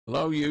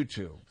Hello,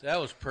 YouTube.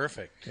 That was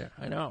perfect. Yeah,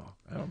 I know.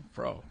 I'm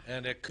pro.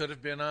 And it could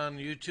have been on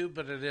YouTube,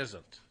 but it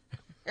isn't.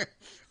 So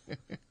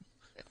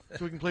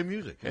we can play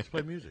music. Let's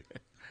play music.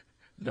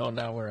 No,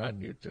 now we're on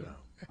YouTube.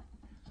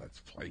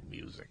 Let's play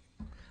music.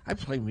 I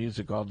play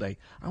music all day.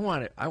 I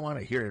want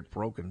to hear it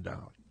broken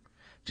down,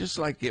 just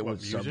like it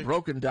was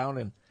broken down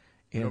in.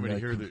 You want me to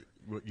hear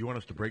you want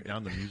us to break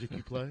down the music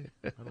you play?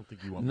 I don't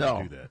think you want me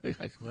to do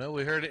that. Well,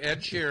 we heard Ed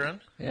Sheeran.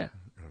 Yeah.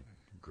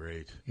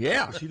 Great.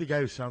 Yeah. Is he the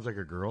guy who sounds like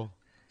a girl?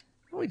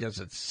 Well, he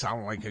doesn't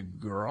sound like a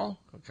girl.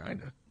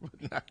 Kind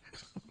of.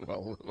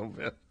 Well, a little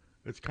bit.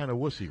 It's kind of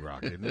wussy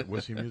rock, isn't it?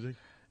 Wussy music?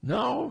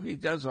 No, he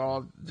does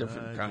all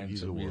different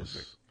kinds of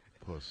music.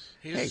 Puss.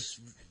 He's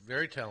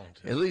very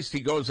talented. At least he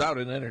goes out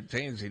and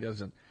entertains. He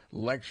doesn't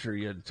lecture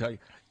you and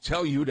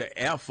tell you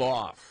to F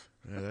off.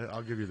 Yeah,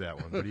 I'll give you that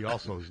one. But he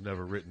also has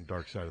never written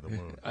Dark Side of the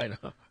Moon. I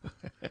know.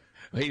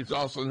 He's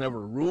also never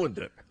ruined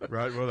it.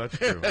 Right, well, that's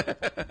true.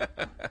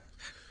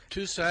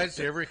 Two sides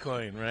to every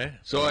coin, right?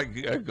 So I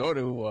go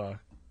to,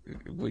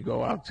 we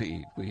go out to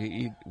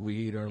eat. We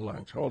eat our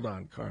lunch. Hold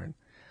on, Karn.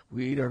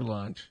 We eat our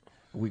lunch.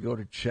 We go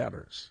to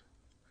Cheddar's.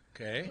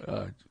 Okay.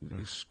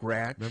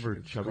 Scratch. Remember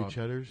Chubby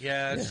Cheddar's?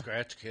 Yeah,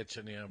 Scratch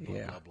Kitchen,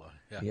 blah,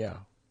 blah. Yeah.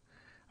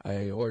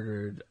 I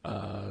ordered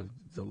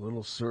the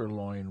little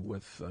sirloin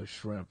with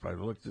shrimp. I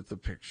looked at the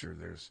picture.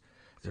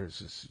 There's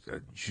this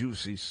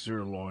juicy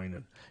sirloin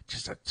and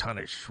just a ton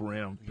of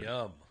shrimp.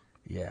 Yum.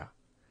 Yeah.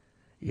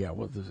 Yeah,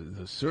 well,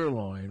 the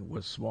sirloin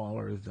was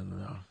smaller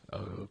than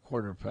a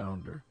quarter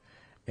pounder.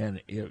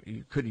 And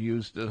you could have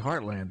used the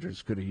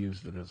Heartlanders could have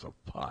used it as a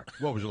puck.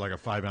 What was it, like a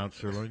 5-ounce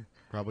sirloin,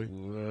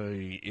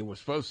 probably? It was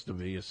supposed to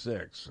be a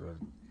 6.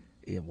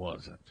 It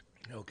wasn't.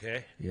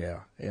 Okay.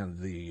 Yeah, and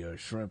the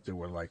shrimp, there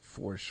were like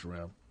 4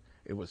 shrimp.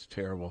 It was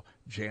terrible.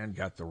 Jan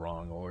got the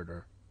wrong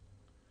order.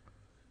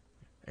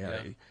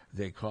 And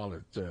they call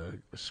it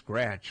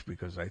scratch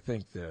because I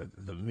think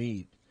the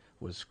meat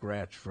was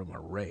scratched from a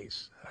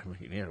race. I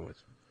mean, it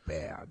was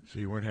bad. So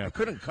you weren't happy? I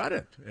couldn't cut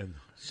it. And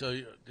so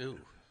you do.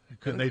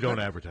 And they don't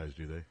advertise,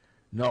 do they?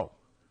 No.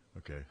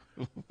 Okay.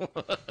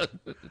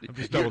 I'm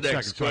just double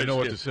checking so I know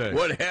what to say.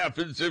 What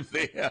happens if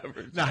they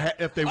advertise? Now,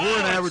 if they were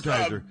an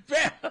advertiser,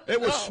 it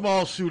was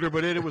small Suter,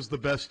 but it was the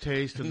best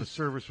taste, and the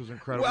service was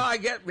incredible. Well, I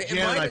get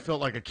Jan and I felt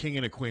like a king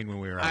and a queen when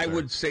we were out there. I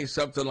would say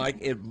something like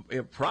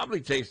it probably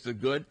tasted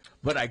good,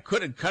 but I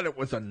couldn't cut it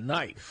with a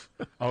knife.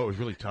 Oh, it was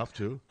really tough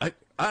too?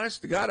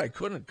 Honest to God, I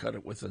couldn't cut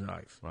it with a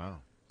knife. Wow.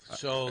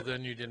 So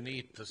then you didn't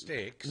eat the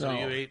steak. So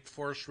you ate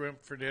 4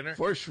 shrimp for dinner?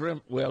 4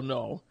 shrimp, well,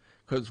 no,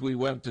 because we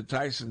went to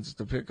Tyson's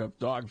to pick up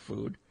dog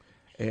food,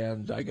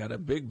 and I got a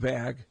big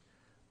bag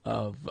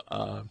of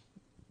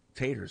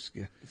tater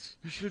skins.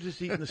 You should have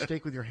just eaten the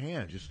steak with your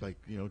hand, just like,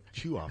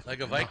 chew off. Like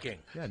a Viking.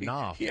 Yeah,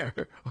 gnaw. Yeah,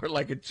 or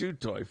like a chew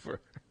toy for...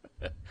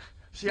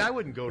 See, I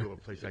wouldn't go to a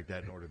place like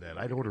that and order that.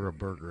 I'd order a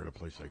burger at a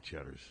place like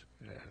Cheddar's.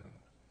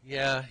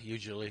 Yeah,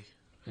 usually.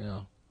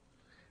 Yeah.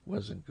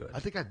 Wasn't good.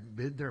 I think I've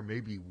been there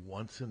maybe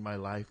once in my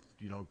life,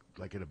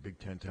 like in a Big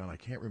Ten town. I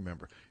can't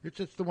remember. It's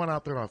just the one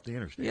out there off the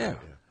interstate. Yeah.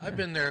 I've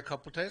been there a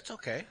couple of times. It's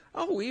okay.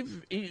 Oh,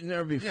 we've eaten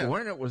there before,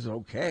 and it was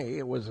okay.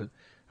 It wasn't,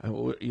 I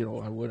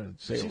wouldn't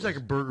say it seems like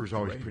a burger's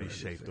always pretty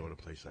safe, though, at a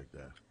place like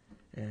that.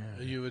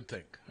 Yeah. You would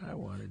think.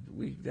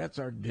 That's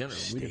our dinner.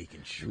 Steak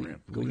and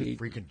shrimp. We eat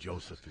freaking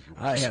Joseph.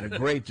 I had a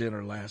great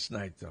dinner last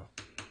night, though.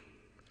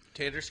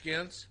 Tater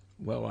skins?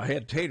 Well, I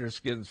had tater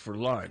skins for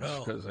lunch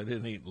because I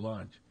didn't eat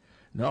lunch.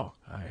 No,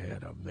 I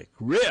had a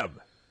McRib.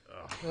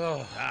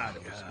 Oh, God,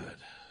 it was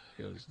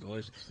good. It was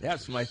delicious.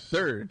 That's my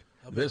third.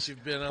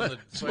 You've been on the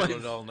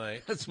toilet all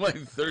night. That's my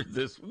third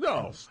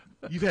No.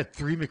 You've had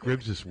 3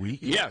 McRibs this week?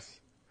 Yes.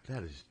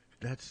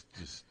 That's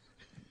just...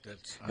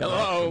 That's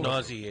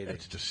nauseating.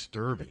 That's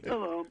disturbing.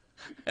 Hello.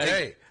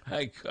 Hey.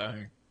 Hi, Carl.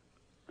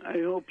 I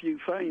hope you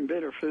find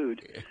better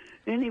food.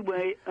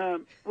 Anyway,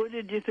 what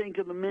did you think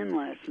of the men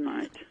last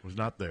night? Was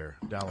not there.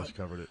 Dallas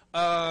covered it.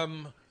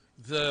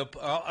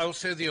 I'll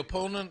say the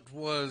opponent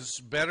was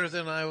better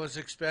than I was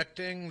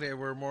expecting. They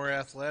were more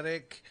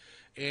athletic,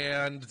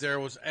 and there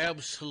was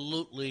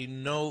absolutely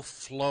no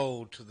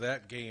flow to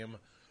that game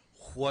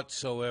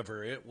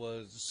whatsoever. It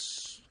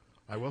was...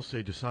 I will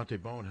say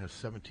DeSante Bowen has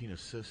 17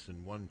 assists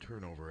and 1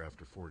 turnover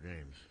after 4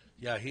 games.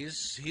 Yeah, he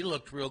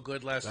looked real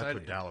good last night. That's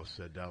what Dallas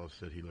said. Dallas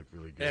said he looked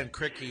really good. And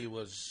Cricky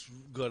was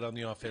good on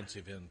the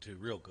offensive end, too.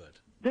 Real good.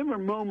 There were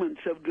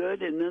moments of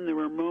good, and then there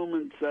were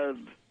moments of...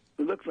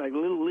 It looks like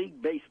Little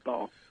League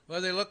baseball.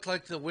 Well, they looked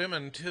like the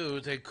women,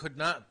 too. They could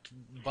not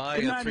buy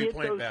a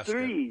three-point basket.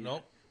 Threes.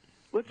 Nope.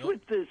 What's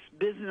with this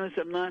business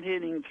of not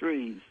hitting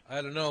threes?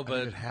 I don't know,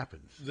 but it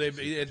happens.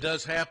 It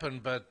does happen,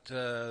 but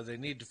they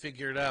need to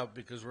figure it out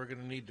because we're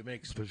going to need to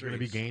make some There's threes. going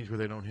to be games where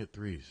they don't hit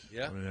threes.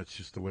 Yeah. I mean, that's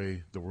just the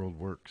way the world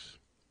works.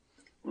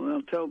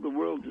 Well, tell the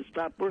world to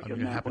stop working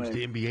it happens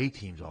way. to NBA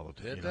teams all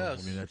the time. It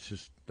does. I mean,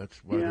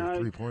 that's why they're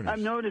three-pointers. I've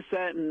noticed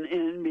that in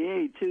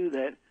NBA, too,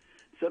 that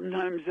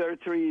sometimes our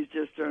threes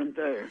just aren't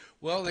there.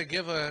 Well, they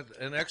give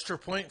an extra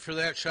point for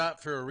that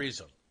shot for a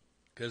reason,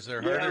 because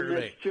they're harder to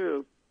make. That's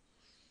true.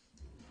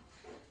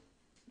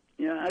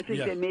 Yeah, I think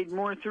Yeah. they made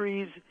more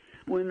threes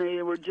when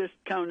they were just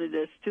counted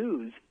as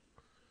twos.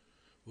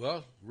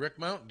 Well, Rick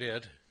Mount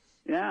did.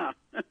 Yeah.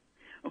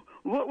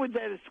 What would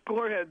that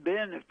score have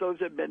been if those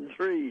had been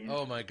threes?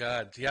 Oh my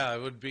God! Yeah,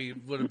 it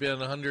would have been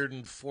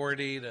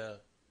 140 to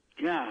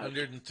Yeah,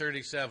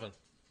 137.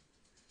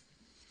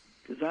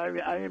 because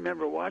I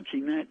remember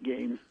watching that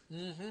game.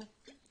 Mm-hmm.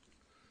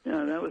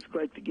 Yeah, that was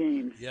quite the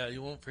game. Yeah,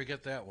 you won't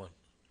forget that one.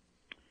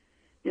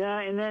 Yeah,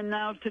 and then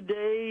now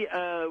today,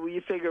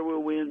 you figure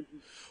we'll win.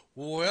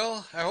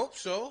 Well, I hope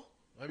so.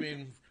 I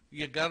mean,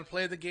 you got to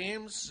play the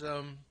games.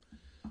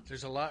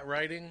 There's a lot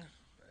riding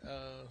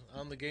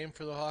on the game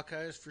for the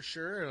Hawkeyes for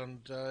sure, and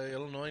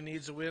Illinois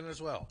needs a win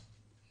as well.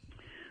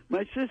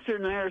 My sister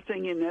and I are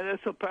thinking that this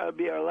will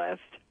probably be our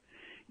last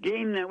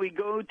game that we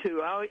go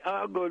to.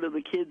 I'll go to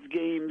the kids'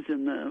 games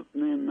in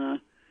the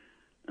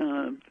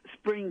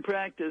spring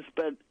practice,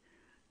 but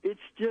it's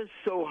just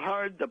so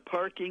hard. The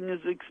parking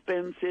is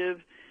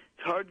expensive.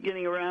 It's hard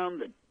getting around.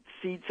 The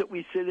seats that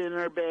we sit in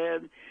are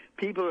bad.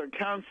 People are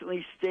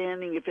constantly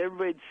standing. If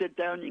everybody'd sit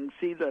down, you can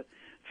see the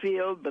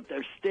field, but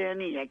they're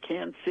standing. I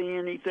can't see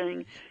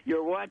anything.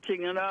 You're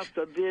watching it off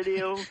the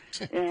video,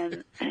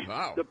 and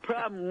Wow. the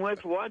problem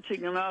with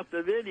watching it off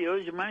the video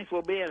is you might as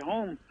well be at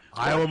home.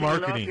 Iowa watching it off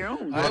marketing. your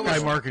own. Hawkeye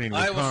marketing.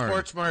 with Iowa Karn.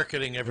 sports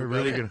marketing, They're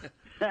everybody. really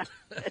good.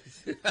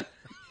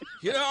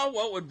 You know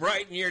what would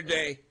brighten your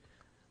day?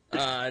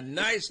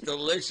 Nice,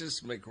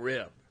 delicious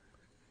McRib.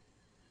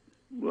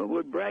 What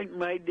would brighten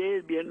my day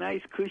would be a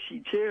nice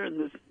cushy chair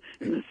in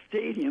the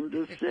stadium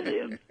to sit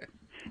in,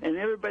 and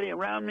everybody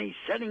around me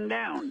sitting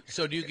down.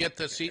 So do you get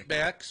the seat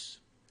backs?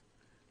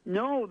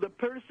 No, the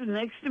person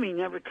next to me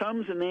never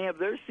comes, and they have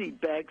their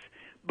seat backs.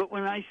 But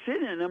when I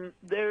sit in them,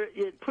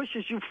 it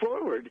pushes you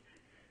forward,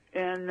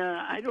 and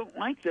I don't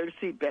like their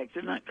seat backs.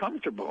 They're not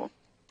comfortable.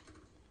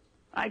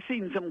 I've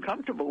seen some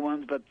comfortable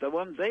ones, but the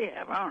ones they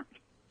have aren't.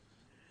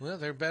 Well,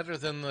 they're better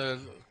than the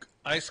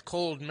ice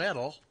cold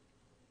metal.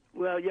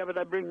 Well, yeah, but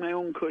I bring my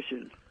own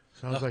cushion.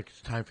 Sounds like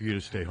it's time for you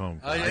to stay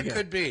home. It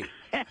could be.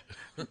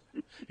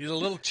 There's a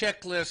little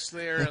checklist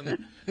there,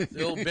 and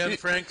the old Ben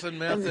Franklin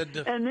method.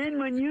 And then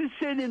when you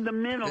sit in the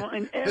middle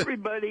and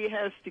everybody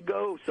has to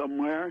go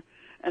somewhere,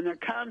 and they're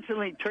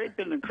constantly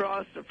traipsing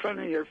across the front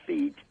of your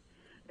feet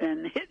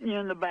and hitting you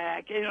in the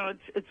back,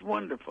 it's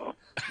wonderful.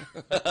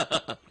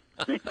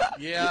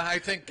 Yeah, I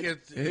think you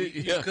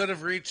could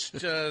have reached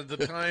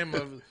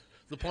the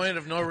point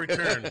of no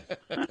return.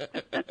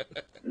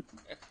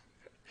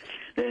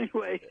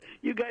 Anyway,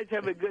 you guys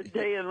have a good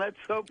day, and let's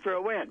hope for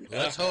a win.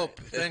 Let's hope.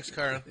 Thanks,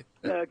 Karen.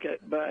 Okay,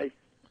 bye.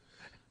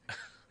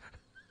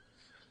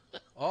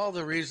 All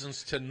the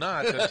reasons to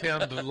not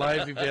attend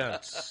live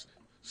events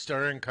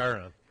starring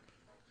Karen.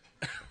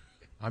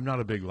 I'm not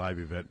a big live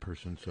event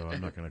person, so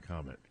I'm not going to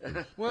comment.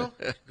 Well,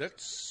 there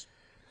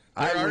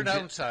are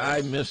downsides.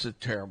 I miss it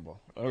terrible.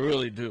 I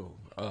really do.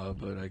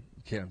 But I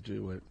can't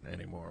do it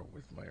anymore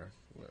with my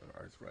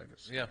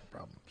arthritis. Yeah.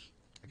 Problems.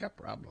 I got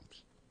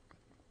problems.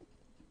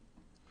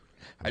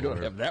 I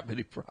don't have that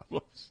many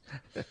problems.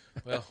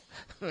 Well,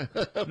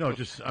 No,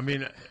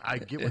 I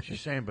get what you're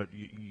saying, but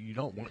you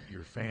don't want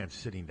your fans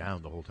sitting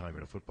down the whole time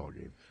in a football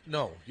game.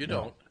 no, you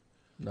don't.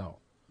 No.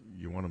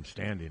 You want them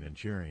standing and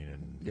cheering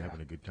and Yeah.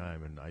 having a good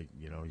time, and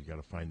you got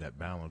to find that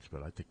balance.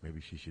 But I think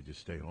maybe she should just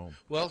stay home.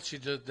 Well, she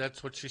did.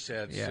 That's what she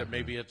said. She Yeah. said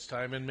maybe it's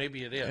time, and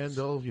maybe it is. And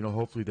they'll,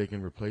 hopefully they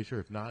can replace her.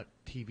 If not,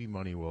 TV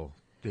money will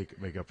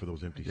make up for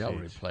those empty They'll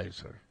seats. replace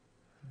her.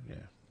 Yeah.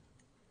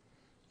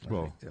 I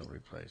Well, think they'll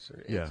replace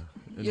her. yeah.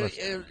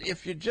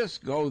 If you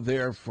just go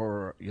there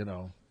for,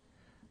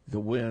 the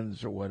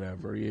wins or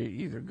whatever, you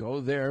either go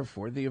there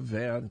for the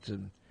event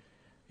and,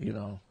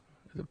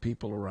 the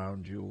people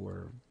around you,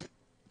 or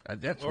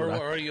that's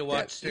or you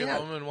stay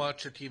home and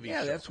watch a TV show.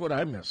 Yeah, that's what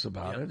I miss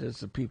about it is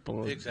the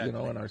people, Exactly.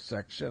 in our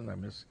section. I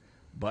miss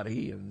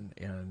Buddy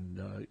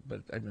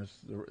but I miss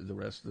the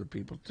rest of the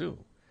people too.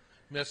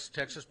 Miss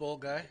Texas Bowl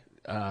guy?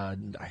 I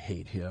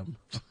hate him.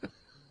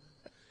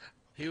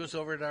 He was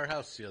over at our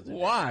house the other day.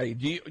 Why?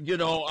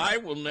 I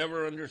will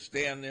never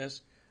understand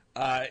this.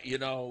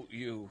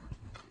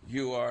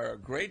 You are a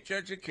great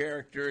judge of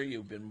character.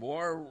 You've been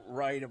more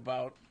right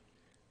about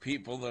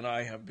people than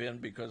I have been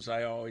because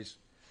I always,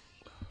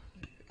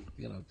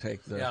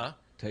 take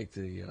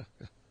the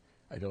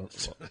I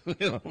don't,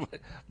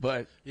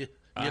 but You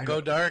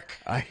go dark?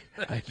 I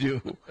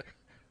do,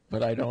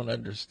 but I don't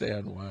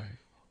understand why.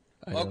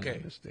 I don't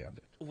understand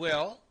it.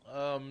 Well,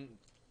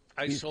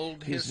 I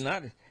sold his.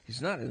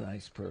 He's not a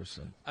nice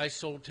person. I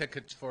sold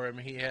tickets for him.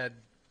 He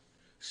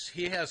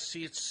has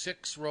seats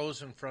 6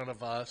 rows in front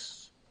of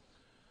us.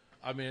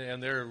 I mean,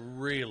 and they're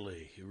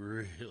really,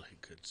 really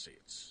good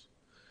seats.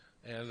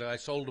 And I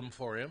sold them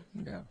for him.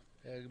 Yeah.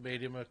 I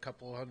made him a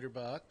couple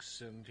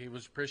 $100, and he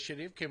was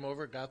appreciative. Came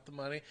over, got the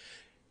money.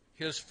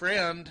 His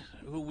friend,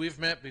 who we've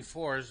met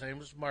before, his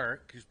name is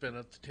Mark. He's been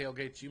at the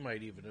tailgates. You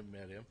might even have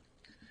met him.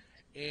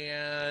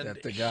 And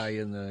That the guy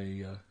in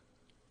the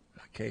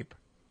cape.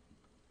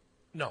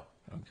 No,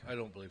 I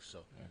don't believe so.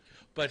 Okay.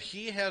 But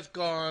he has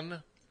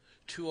gone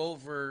to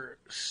over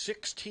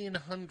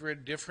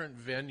 1,600 different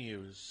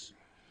venues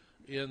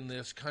in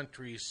this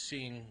country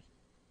seeing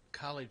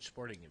college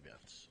sporting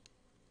events.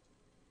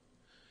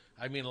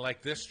 I mean,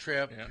 like this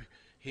trip,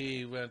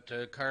 he went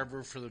to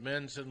Carver for the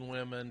men's and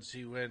women's.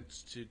 He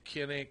went to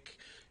Kinnick.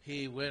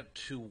 He went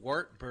to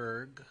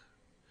Wartburg.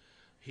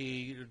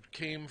 He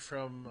came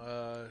from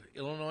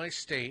Illinois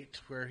State,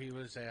 where he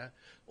was at,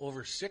 over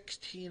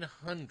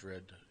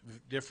 1,600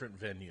 different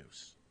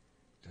venues.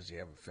 Does he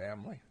have a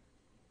family?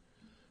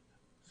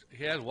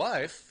 He had a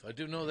wife. I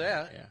do know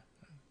that. Yeah.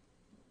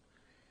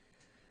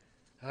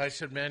 I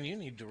said, man, you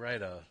need to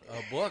write a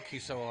book. He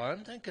said, well,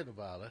 I'm thinking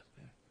about it.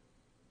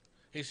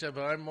 He said,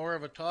 but I'm more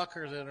of a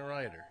talker than a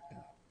writer.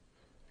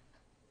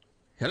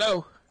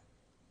 Hello.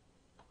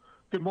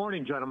 Good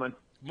morning, gentlemen.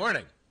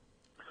 Morning.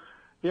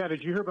 Yeah,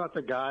 did you hear about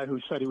the guy who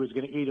said he was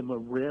going to eat him a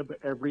rib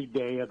every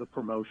day of the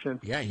promotion?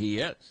 Yeah, he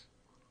is.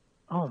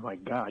 Oh, my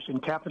gosh.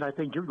 And, Captain, I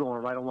think you're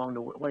going right along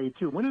the way,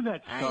 too. When did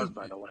that start,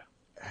 by the way?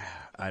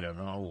 I don't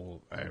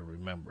know. I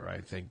remember.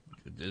 I think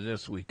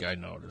this week I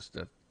noticed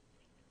it.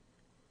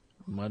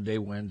 Monday,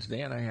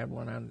 Wednesday, and I had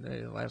one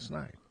on last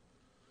night.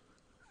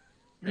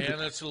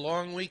 And it's a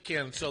long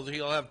weekend, so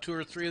he'll have 2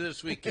 or 3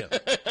 this weekend.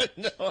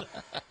 No.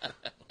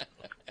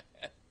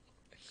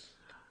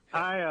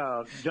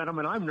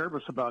 Gentlemen, I'm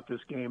nervous about this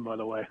game, by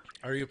the way.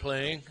 Are you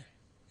playing?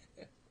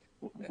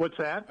 What's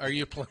that? Are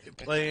you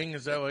playing?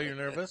 Is that why you're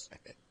nervous?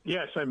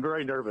 Yes, I'm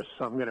very nervous.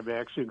 I'm going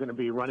to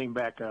be running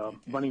back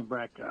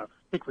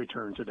kick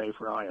return today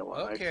for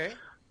Iowa. Okay.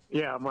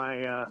 See.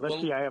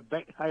 I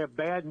have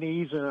bad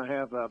knees and I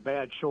have a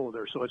bad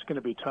shoulder, so it's going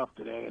to be tough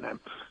today. And I'm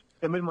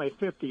in my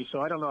 50s,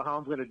 so I don't know how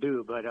I'm going to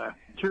do. But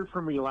cheer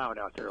for me loud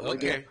out there.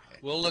 Okay,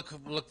 we'll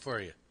look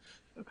for you.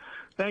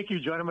 Thank you,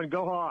 gentlemen.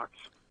 Go Hawks.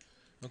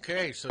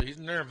 Okay, so he's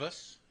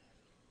nervous.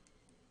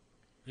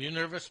 Are you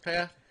nervous,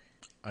 Pat?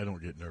 I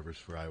don't get nervous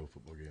for Iowa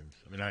football games.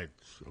 I mean,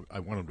 I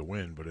want them to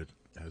win, but it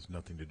has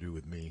nothing to do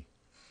with me.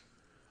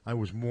 I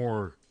was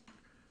more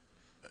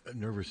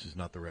nervous is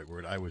not the right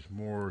word. I was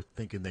more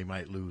thinking they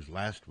might lose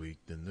last week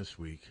than this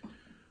week.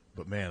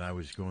 But, man, I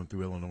was going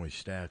through Illinois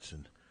stats,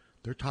 and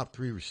their top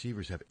 3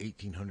 receivers have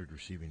 1,800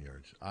 receiving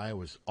yards.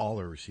 Iowa's all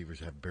their receivers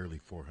have barely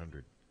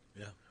 400.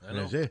 Yeah, I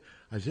know.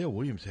 Isaiah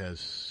Williams has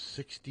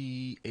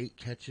 68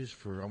 catches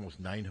for almost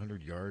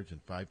 900 yards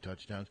and 5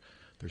 touchdowns.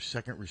 Their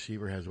second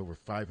receiver has over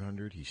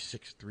 500. He's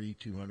 6'3",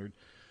 200.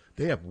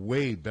 They have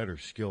way better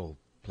skill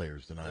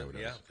players than Iowa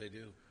does. Yeah, they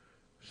do.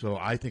 So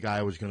I think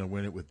Iowa's going to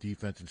win it with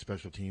defense and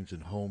special teams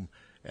and home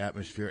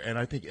atmosphere. And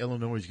I think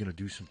Illinois is going to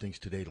do some things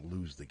today to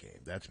lose the game.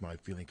 That's my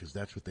feeling because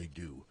that's what they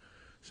do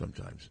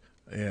sometimes.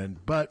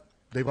 But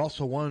they've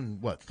also won,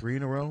 3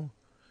 in a row?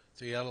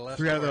 3 out of the last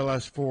 3 out of the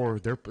last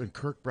 4. And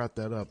Kirk brought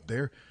that up.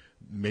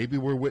 Maybe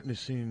we're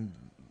witnessing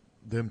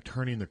them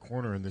turning the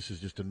corner, and this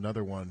is just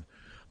another one.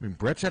 I mean,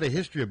 Brett's had a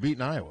history of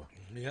beating Iowa.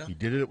 Yeah. He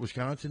did it at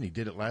Wisconsin. He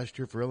did it last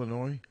year for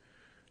Illinois.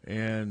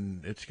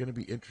 And it's going to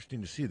be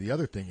interesting to see. The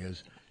other thing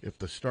is, if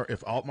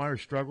Altmaier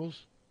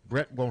struggles,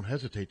 Brett won't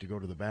hesitate to go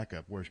to the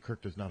backup, whereas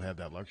Kirk does not have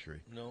that luxury.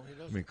 No, he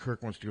doesn't. I mean,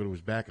 Kirk wants to go to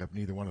his backup.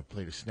 Neither one have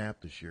played a snap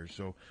this year.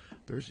 So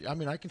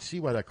I can see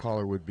why that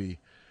caller would be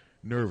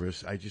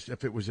nervous.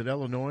 If it was at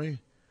Illinois,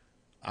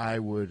 I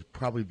would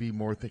probably be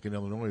more thinking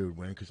Illinois would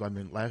win because,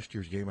 last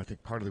year's game, I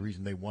think part of the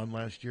reason they won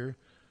last year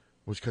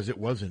was because it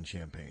was in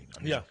Champaign.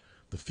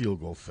 The field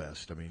goal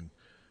fest. I mean,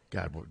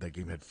 God, that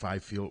game had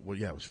 5 field. Well,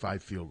 yeah, it was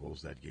 5 field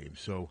goals that game.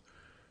 So,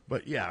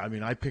 but yeah,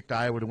 I picked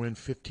Iowa to win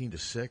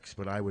 15-6,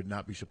 but I would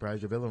not be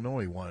surprised if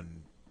Illinois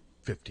won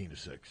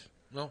 15-6.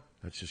 No,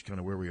 that's just kind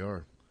of where we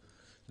are.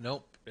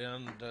 Nope,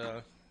 and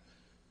a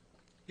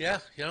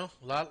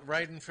lot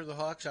riding for the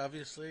Hawks,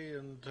 obviously,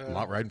 and a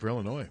lot riding for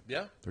Illinois.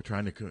 Yeah, they're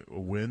trying to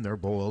win. They're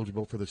bowl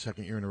eligible for the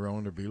second year in a row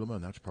under Bielema,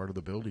 and that's part of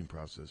the building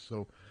process.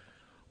 So,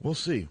 we'll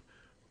see.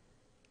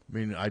 I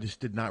mean, I just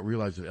did not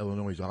realize that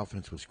Illinois'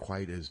 offense was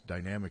quite as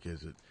dynamic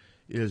as it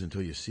is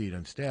until you see it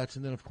on stats.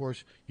 And then, of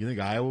course, you think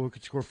Iowa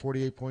could score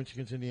 48 points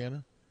against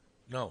Indiana?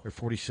 No. Or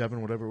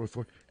 47, whatever it was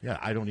for? Yeah,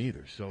 I don't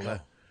either. So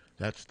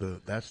that's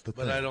the thing.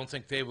 But I don't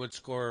think they would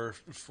score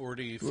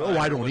 45. Oh,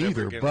 I don't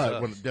either.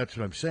 But that's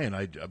what I'm saying.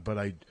 I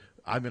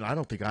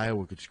don't think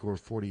Iowa could score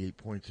 48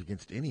 points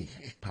against any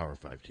Power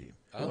 5 team.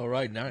 Well,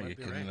 right now you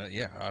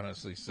can,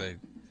 honestly say.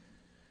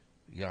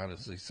 You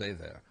honestly say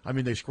that. I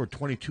mean, they scored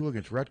 22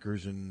 against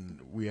Rutgers, and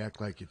we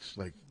act like it's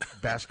like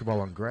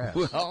basketball on grass.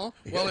 Well,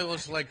 it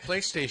was like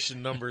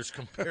PlayStation numbers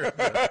compared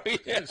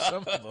to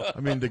some of them. I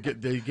mean, they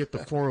get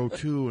the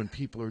 402, and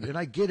and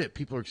I get it,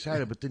 people are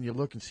excited, but then you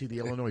look and see the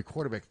Illinois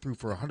quarterback threw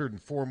for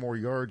 104 more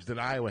yards than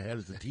Iowa had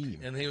as a team.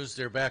 And he was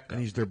their backup. And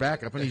he's their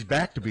backup, and he's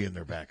back to being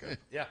their backup.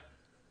 Yeah.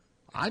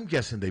 I'm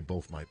guessing they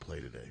both might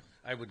play today.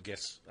 I would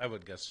guess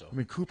so. I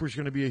mean, Cooper's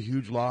going to be a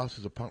huge loss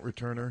as a punt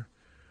returner.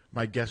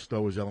 My guess,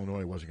 though, is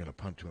Illinois wasn't going to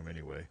punt to him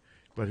anyway.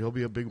 But he'll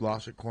be a big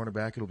loss at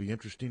cornerback. It'll be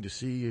interesting to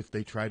see if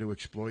they try to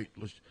exploit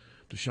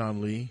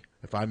Deshaun Lee.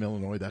 If I'm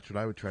Illinois, that's what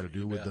I would try to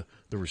do with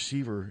the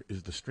receiver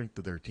is the strength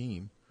of their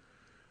team.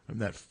 And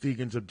that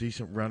Fegan's a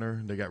decent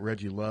runner. They got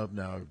Reggie Love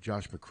now.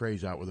 Josh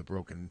McCray's out with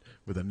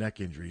a neck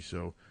injury,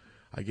 so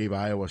I gave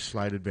Iowa a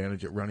slight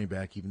advantage at running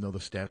back, even though the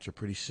stats are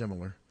pretty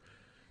similar.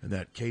 And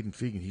that Caden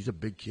Fegan, he's a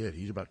big kid.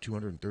 He's about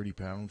 230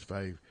 pounds, if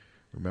I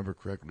remember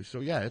correctly.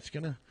 So yeah, it's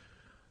gonna.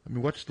 I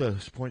mean, what's the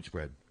point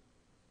spread?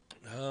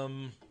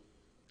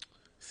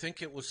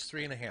 Think it was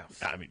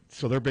 3.5. I mean,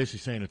 so they're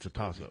basically saying it's a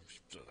toss-up.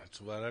 So that's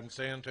what I'm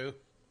saying too.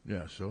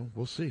 Yeah, so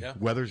we'll see. Yeah.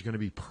 Weather's going to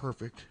be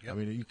perfect. Yep. I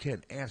mean, you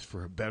can't ask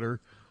for a better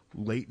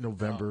late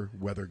November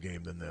weather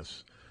game than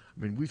this.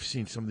 I mean, we've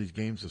seen some of these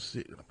games of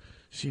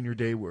senior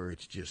day where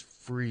it's just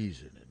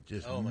freezing and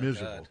just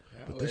miserable.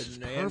 Yeah, but this is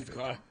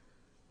perfect.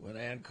 When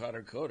Ann caught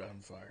her coat on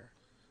fire.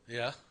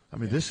 Yeah. I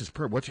mean, this is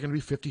perfect. What's it going to be,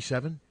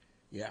 57?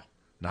 Yeah.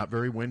 Not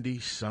very windy,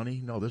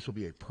 sunny. No, this will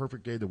be a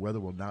perfect day. The weather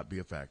will not be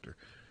a factor.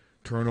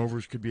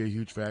 Turnovers could be a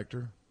huge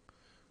factor.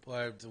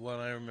 Well, the one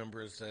I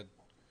remember is that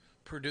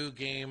Purdue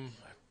game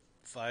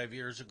 5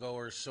 years ago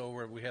or so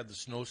where we had the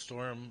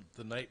snowstorm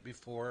the night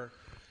before.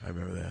 I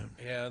remember that.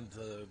 And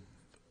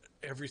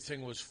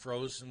everything was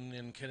frozen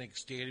in Kinnick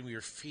Stadium.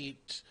 Your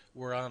feet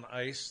were on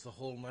ice the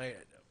whole night,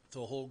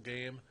 the whole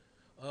game.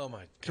 Oh, my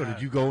God. So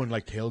did you go and,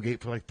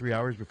 tailgate for 3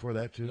 hours before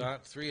that, too?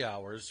 Not 3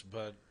 hours,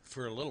 but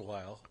for a little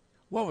while.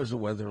 What was the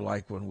weather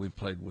like when we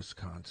played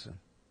Wisconsin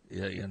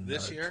in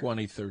This year?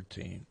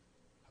 2013?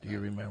 Do you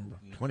remember?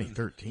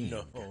 2013?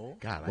 No.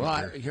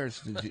 God,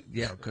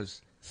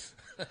 because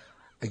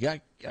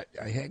I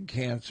had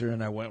cancer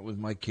and I went with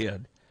my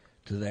kid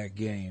to that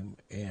game,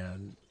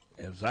 and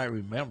as I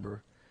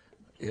remember,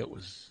 it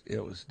was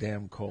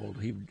damn cold.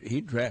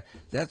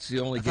 That's the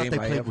only game they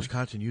I played ever.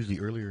 Wisconsin usually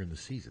earlier in the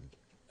season.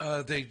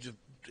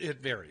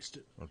 It varies.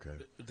 Okay.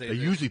 They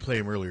usually play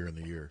them earlier in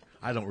the year.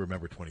 I don't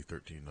remember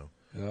 2013, though.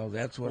 Well,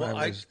 that's when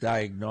I was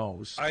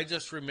diagnosed. I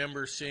just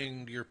remember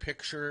seeing your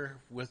picture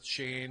with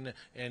Shane,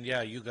 and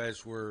you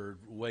guys were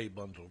way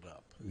bundled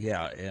up.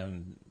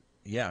 And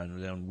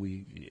then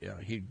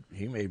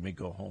he made me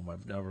go home.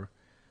 I've never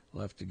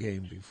left a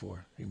game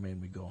before. He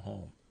made me go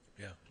home.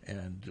 Yeah.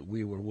 And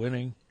we were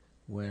winning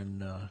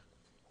when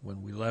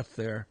we left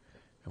there,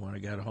 and when I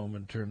got home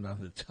and turned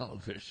on the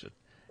television,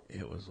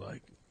 it was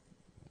like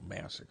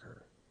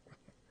massacre.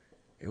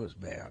 It was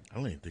bad. I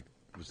don't even think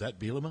was that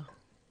Bielema?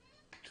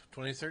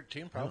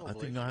 2013, probably. I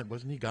think not.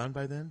 Wasn't he gone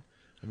by then?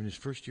 I mean, his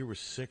first year was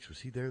 6. Was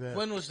he there that?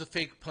 When was the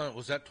fake punt?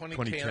 Was that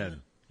 2010?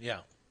 2010. Yeah.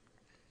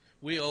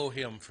 We owe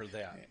him for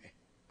that.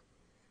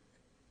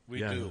 We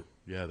do.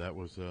 Yeah, that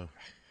was.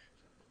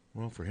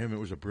 Well, for him, it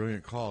was a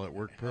brilliant call. It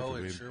worked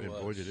perfectly. It sure and was.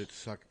 Boy, did it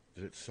suck!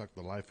 Did it suck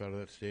the life out of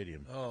that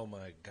stadium? Oh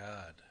my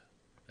God,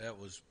 that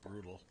was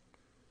brutal.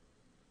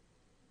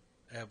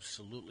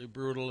 Absolutely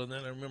brutal. And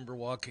then I remember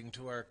walking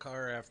to our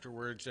car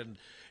afterwards, and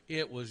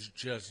it was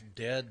just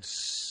dead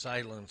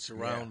silence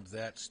around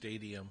that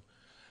stadium.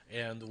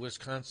 And the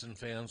Wisconsin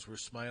fans were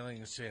smiling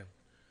and saying,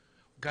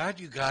 God,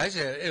 you guys,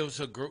 it was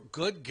a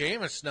good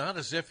game. It's not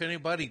as if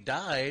anybody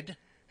died.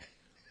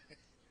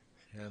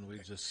 And we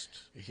just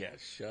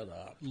shut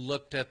up.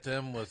 Looked at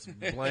them with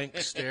blank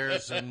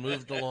stares and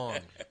moved along.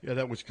 Yeah,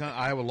 that was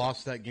Iowa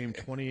lost that game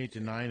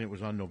 28-9. It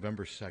was on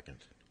November 2nd.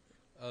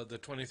 The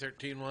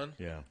 2013 one?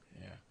 Yeah.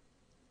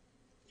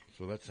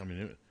 So that's,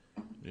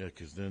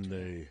 because then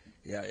they...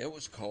 Yeah, it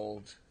was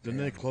cold. Then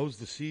they closed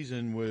the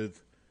season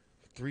with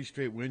 3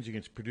 straight wins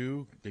against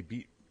Purdue. They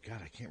beat, God,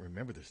 I can't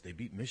remember this. They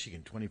beat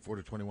Michigan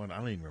 24-21. I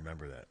don't even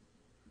remember that.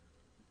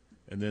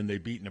 And then they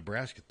beat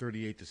Nebraska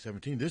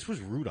 38-17. This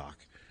was Rudock.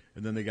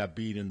 And then they got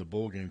beat in the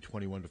bowl game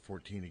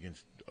 21-14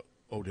 against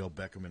Odell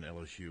Beckham and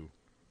LSU.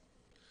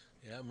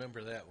 Yeah, I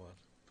remember that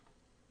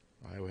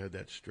one. Iowa had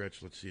that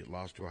stretch. Let's see. It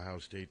lost to Ohio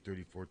State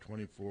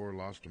 34-24.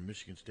 Lost to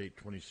Michigan State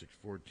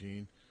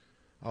 26-14.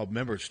 I'll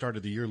remember it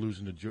started the year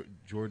losing to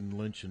Jordan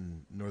Lynch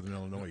in Northern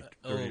Illinois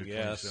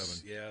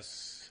 30-27.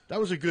 Yes. That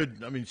was a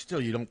good.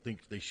 Still, you don't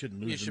think they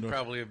shouldn't lose. You should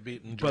probably have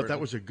beaten Jordan. But that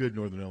was a good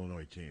Northern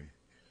Illinois team.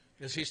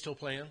 Is he still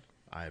playing?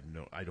 I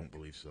don't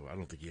believe so. I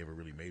don't think he ever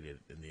really made it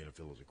in the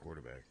NFL as a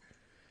quarterback.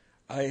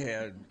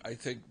 I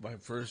think my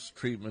first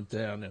treatment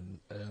then,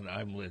 and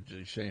I'm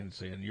legit Shane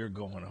saying, you're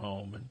going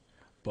home, and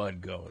Bud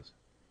goes,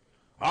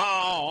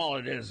 all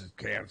it is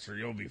cancer.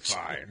 You'll be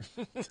fine.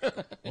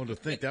 Well, to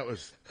think that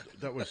was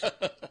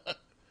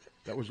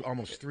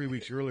almost 3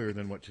 weeks earlier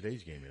than what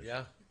today's game is.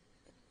 Yeah.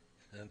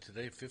 And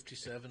today,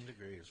 57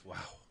 degrees. Wow.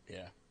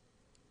 Yeah.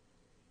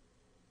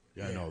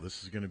 Yeah, I know.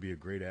 This is going to be a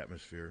great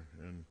atmosphere.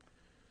 And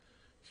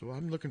so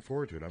I'm looking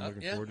forward to it. I'm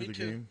looking forward to the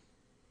game.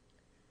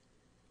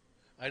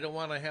 I don't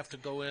want to have to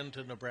go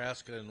into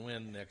Nebraska and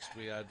win next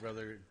week. I'd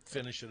rather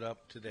finish it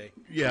up today.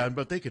 Yeah,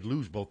 but they could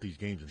lose both these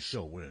games and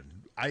still win.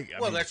 I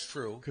mean, that's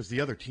true. Because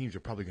the other teams are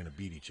probably going to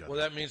beat each other. Well,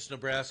 that means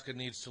Nebraska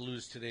needs to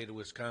lose today to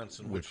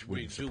Wisconsin, which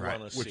we do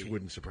want to see. Which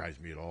wouldn't surprise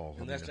me at all.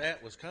 And that's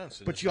at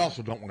Wisconsin. But you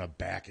also don't want to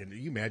back in.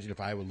 You imagine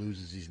if Iowa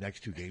loses these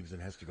next 2 games and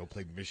has to go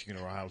play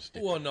Michigan or Ohio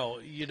State. Well, no,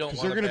 you don't.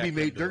 Because they're going to be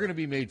made. They're going to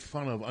be made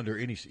fun of under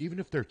any. Even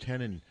if they're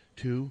 10-2.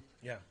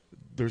 Yeah.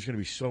 There's going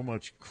to be so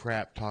much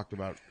crap talked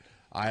about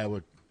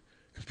Iowa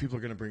because people are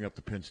going to bring up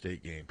the Penn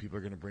State game. People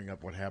are going to bring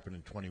up what happened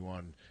in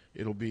 21.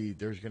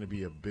 There's going to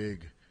be a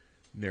big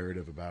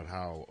narrative about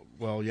how,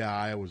 well, yeah,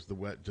 Iowa's the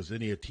West. Does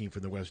any team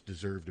from the West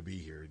deserve to be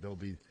here?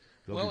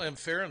 And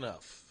fair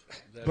enough.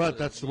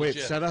 That's the way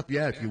it's set up.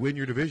 Yeah, if you win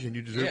your division,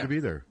 you deserve to be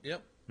there.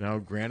 Yep. Now,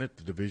 granted,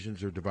 the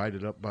divisions are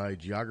divided up by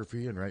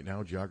geography, and right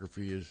now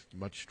geography is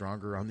much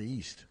stronger on the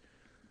East.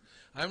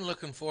 I'm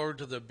looking forward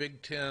to the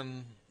Big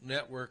Ten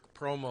Network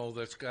promo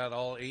that's got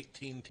all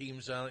 18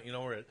 teams on it,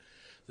 where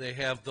they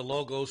have the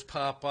logos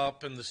pop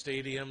up in the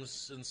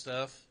stadiums and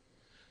stuff.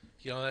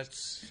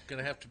 That's going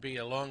to have to be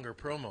a longer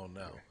promo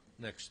now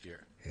next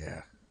year.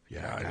 Yeah.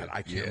 Yeah,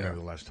 I can't remember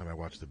the last time I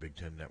watched the Big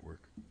Ten Network,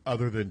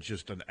 other than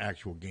just an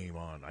actual game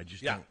on. I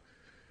just don't.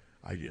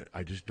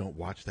 I just don't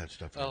watch that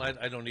stuff. Well,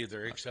 I don't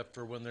either, except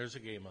for when there's a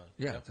game on.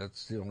 Yeah,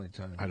 that's the only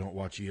time. I don't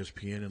watch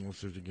ESPN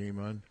unless there's a game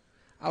on.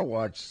 I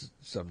watch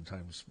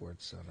sometimes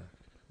Sports Center.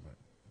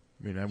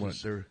 I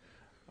went there.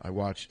 I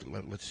watched.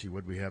 Let's see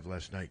what we have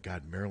last night.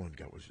 God, Maryland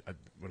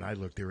when I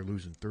looked, they were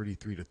losing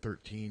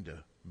 33-13 to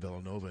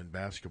Villanova in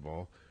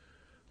basketball.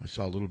 I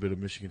saw a little bit of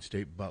Michigan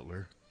State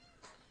Butler.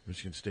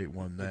 Michigan State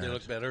won that. Did they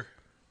look better?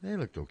 They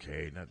looked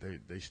okay.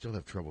 They still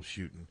have trouble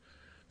shooting.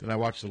 Then I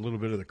watched a little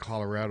bit of the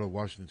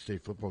Colorado-Washington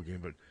State football game,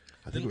 but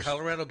I think didn't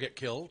Colorado get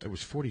killed? It was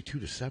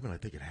 42-7, I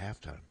think, at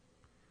halftime.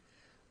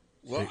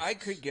 Well,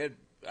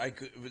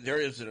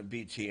 there isn't a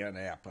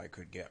BTN app I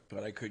could get,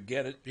 but I could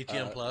get it.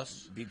 BTN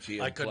Plus?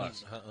 BTN I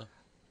couldn't.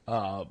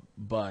 Plus.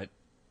 But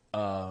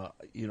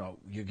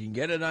you can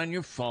get it on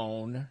your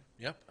phone.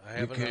 Yep, I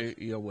have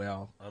it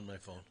on my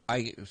phone.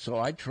 So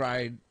I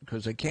tried,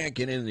 because I can't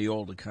get in the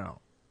old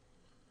account.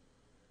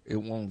 It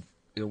won't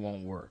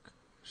work.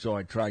 So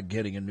I tried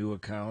getting a new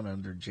account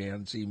under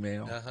Jan's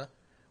email. Uh-huh.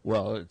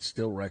 Well, it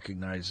still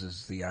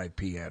recognizes the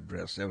IP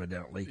address,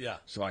 evidently. Yeah.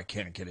 So I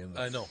can't get in the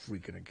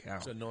freaking account.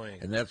 It's annoying.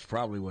 And that's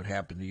probably what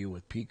happened to you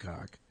with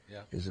Peacock.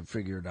 Yeah. Is it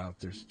figured out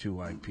there's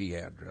 2 IP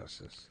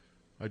addresses.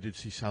 I did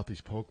see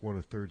Southeast Polk won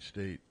a third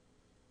state.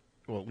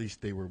 Well, at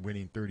least they were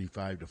winning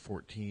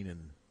 35-14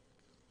 in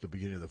the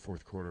beginning of the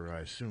fourth quarter. I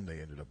assume they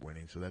ended up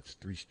winning. So that's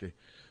 3 state.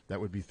 That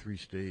would be 3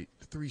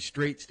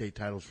 straight state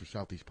titles for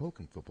Southeast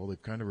Polk in football.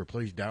 They've kind of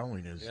replaced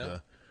Dowling as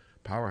the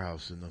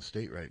powerhouse in the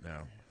state right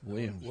now.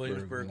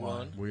 Williamsburg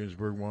won.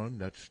 Williamsburg won.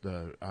 That's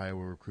the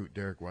Iowa recruit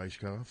Derek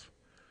Weiskopf,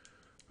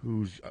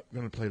 who's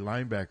going to play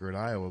linebacker at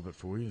Iowa, but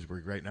for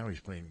Williamsburg right now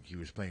he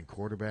was playing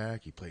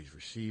quarterback. He plays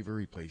receiver.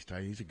 He plays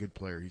tight. He's a good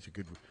player. He's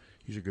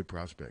a good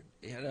prospect.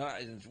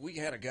 We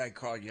had a guy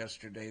call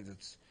yesterday that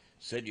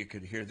said you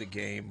could hear the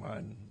game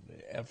on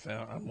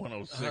FM on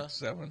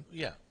 106.7.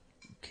 Yeah.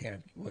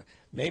 Can't.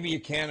 Maybe you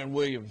can in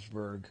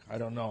Williamsburg. I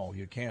don't know.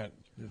 You can't.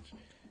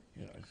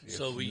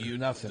 So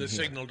nothing. The here.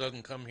 signal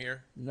doesn't come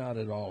here. Not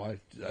at all.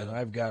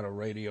 I've got a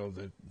radio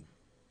that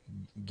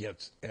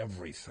gets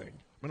everything.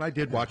 I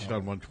did watch it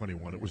on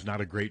 121. It was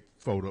not a great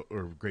photo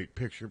or great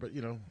picture, but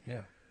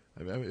yeah.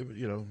 I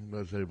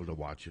was able to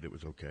watch it. It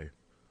was okay.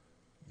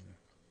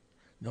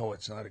 No,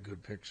 it's not a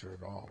good picture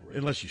at all. Really.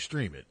 Unless you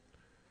stream it.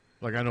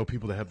 Like I know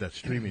people that have that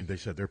streaming, they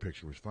said their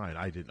picture was fine.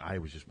 I didn't. I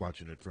was just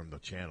watching it from the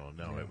channel.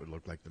 No, it would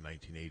look like the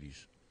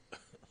 1980s.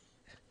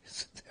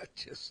 Isn't that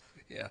just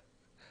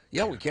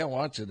Yeah, we can't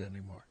watch it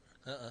anymore.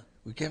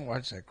 We can't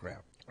watch that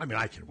crap. I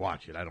can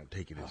watch it. I don't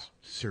take it as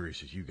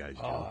serious as you guys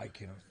do. Oh, I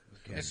can't.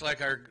 It's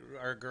like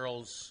our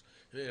girls.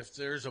 If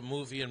there's a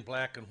movie in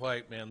black and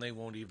white, man, they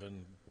won't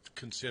even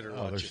consider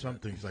watching. There's some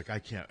things like I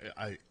can't.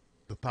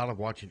 The thought of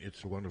watching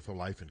It's a Wonderful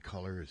Life in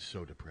color is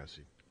so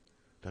depressing.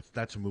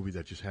 That's a movie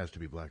that just has to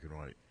be black and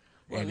white.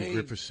 Andy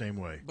Griffith's same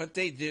way. But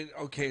they did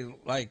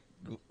like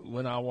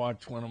when I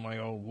watch one of my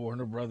old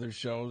Warner Brothers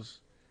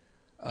shows,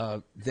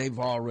 they've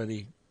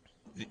already,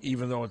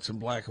 even though it's in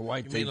black and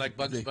white. You mean like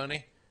Bugs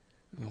Bunny?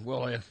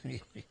 Well, I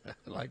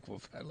like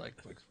Bugs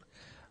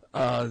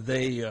Bunny.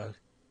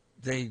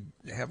 They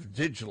have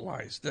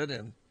digitalized it,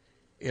 and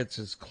it's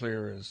as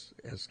clear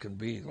as can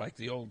be, like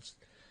the old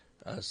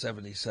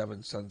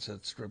 77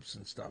 Sunset Strips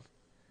and stuff.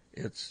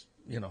 It's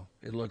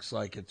it looks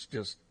like it's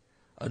just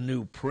a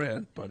new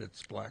print, but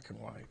it's black and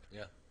white.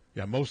 Yeah.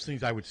 Yeah, most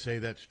things I would say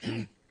that's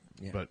true.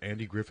 Yeah. But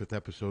Andy Griffith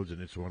episodes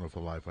and It's a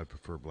Wonderful Life, I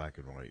prefer black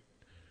and white,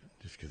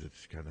 just because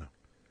it's kind of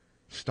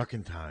stuck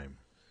in time.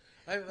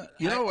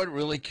 You know what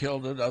really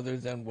killed it, other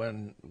than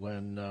when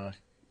Don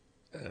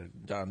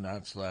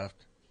Knotts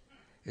left,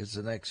 is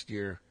the next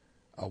year,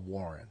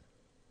 Warren.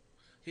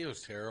 He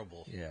was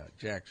terrible. Yeah,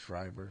 Jack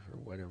Schreiber or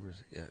whatever.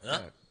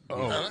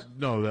 Huh?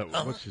 No,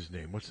 what's his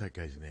name? What's that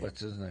guy's name?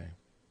 What's his name?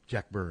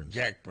 Jack Burns.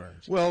 Jack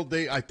Burns. Well,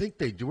 I think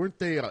they weren't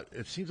they.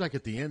 It seems like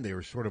at the end they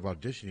were sort of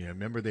auditioning. I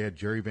remember they had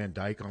Jerry Van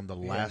Dyke on the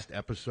last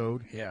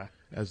episode. Yeah.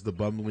 As the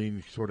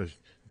bumbling sort of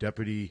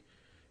deputy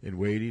in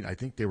waiting. I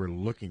think they were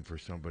looking for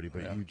somebody,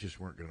 but you just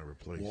weren't going to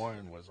replace.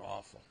 Warren was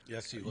awful.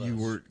 Yes, he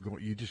was.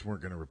 You just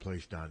weren't going to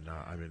replace Don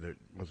Knotts. I mean, that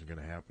wasn't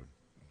going to happen.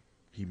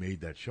 He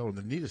made that show, and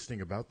the neatest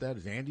thing about that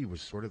is Andy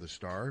was sort of the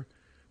star,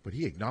 but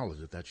he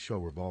acknowledged that show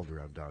revolved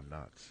around Don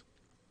Knotts.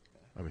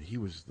 I mean, he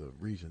was the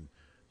reason.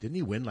 Didn't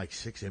he win like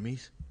 6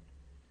 Emmys?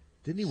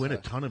 Didn't he win a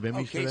ton of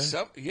Emmys for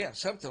that?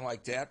 Something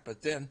like that.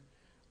 But then,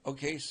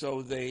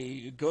 so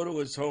they go to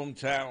his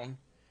hometown,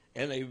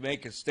 and they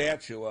make a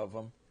statue of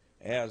him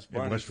as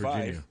Barney West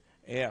Virginia. Fife.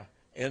 Yeah,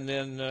 and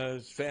then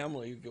his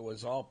family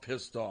was all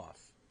pissed off.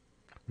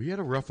 He had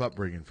a rough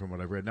upbringing, from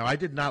what I've read. Now, I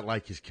did not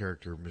like his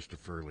character, Mr.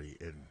 Furley,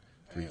 in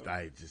Three's.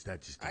 I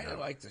didn't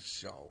like the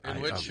show.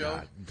 In which show?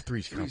 God,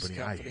 Three's Company.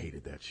 I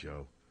hated that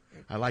show.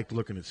 I liked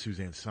looking at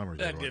Suzanne Summers.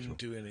 That didn't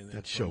do anything.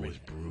 That show was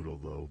brutal,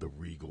 though. The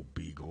Regal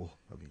Beagle.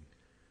 I mean,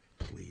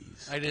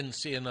 please. I didn't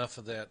see enough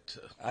of that.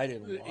 I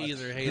didn't watch.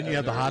 Either hate Didn't it you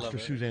have the or hots love for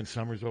it. Suzanne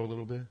Summers, though, a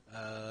little bit?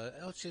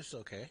 It's just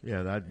okay.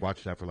 Yeah, I'd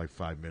watch that for like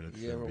 5 minutes.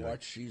 You ever and be watch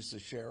like, She's the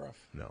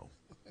Sheriff? No.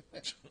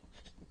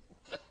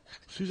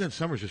 Suzanne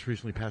Summers just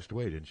recently passed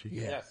away, didn't she?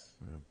 Yes.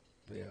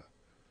 Yeah.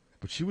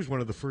 But she was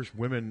one of the first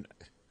women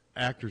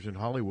actors in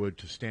Hollywood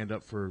to stand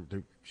up for.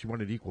 She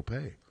wanted equal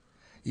pay.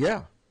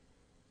 Yeah.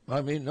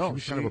 I mean, no. She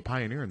was kind of a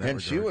pioneer in that regard.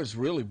 And she was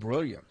really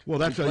brilliant. Well,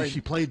 that's why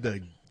she played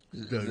the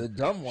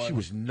dumb one. She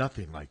was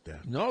nothing like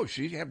that. No,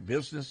 she had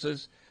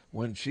businesses.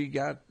 When she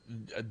got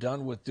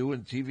done with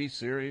doing TV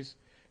series,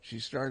 she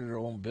started her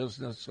own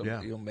business of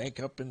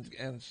makeup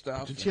and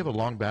stuff. Didn't she have a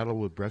long battle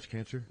with breast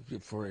cancer?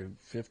 For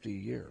 50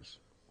 years.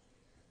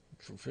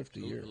 For 50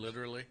 years.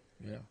 Literally?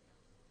 Yeah.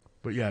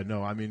 But yeah,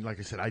 no, I mean, like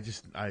I said,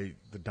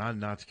 the Don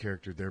Knotts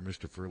character there,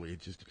 Mr. Furley,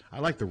 I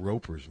like the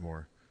Ropers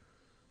more.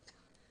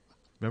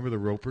 Remember the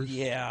Ropers?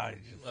 Yeah.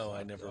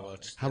 I never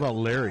watched. How about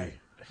Larry?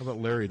 How about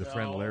Larry, the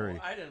friend Larry?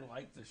 I didn't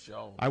like the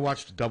show. I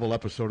watched a double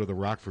episode of the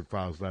Rockford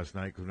Files last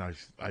night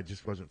because I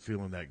just wasn't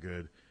feeling that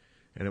good.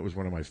 And it was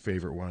one of my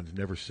favorite ones.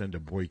 Never send a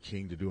boy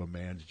king to do a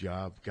man's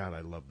job. God, I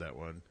love that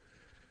one.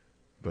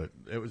 But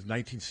it was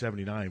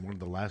 1979, one of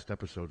the last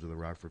episodes of the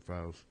Rockford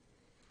Files.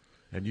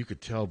 And you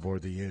could tell,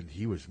 toward the end,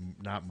 he was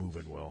not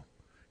moving well.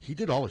 He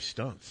did all his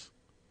stunts.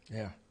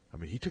 Yeah. I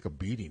mean, he took a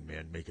beating,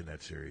 man, making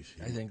that series.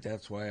 I think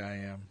that's why I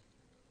am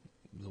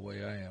the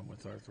way I am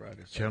with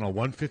arthritis. Channel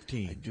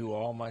 115. I do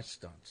all my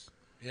stunts.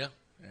 Yeah.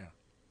 Yeah.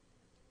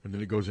 And then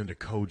it goes into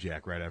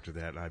Kojak right after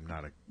that. I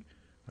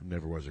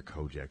never was a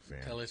Kojak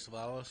fan. Telly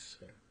Savalas?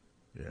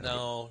 Yeah.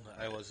 No,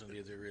 I wasn't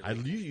either,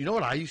 really. You know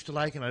what I used to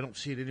like, and I don't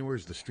see it anywhere,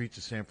 is The Streets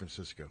of San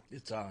Francisco.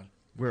 It's on.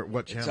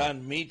 What channel? It's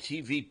on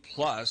MeTV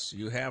Plus.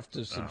 You have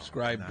to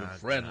subscribe to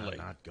Friendly.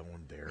 Not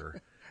going there.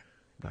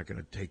 I'm not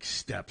going to take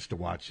steps to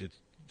watch it.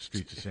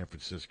 Streets of San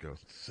Francisco.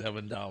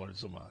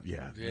 $7 a month.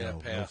 Yeah.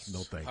 Pass. No,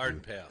 thank Hard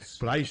you. pass.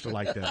 But I used to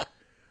like that.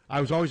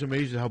 I was always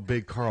amazed at how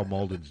big Carl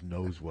Malden's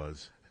nose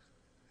was.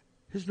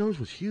 His nose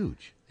was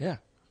huge. Yeah.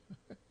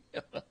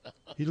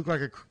 He looked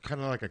like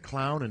kind of like a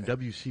clown and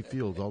W.C.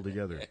 Fields all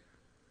together.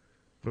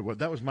 But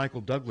that was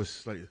Michael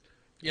Douglas.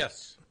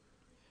 Yes.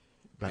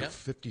 About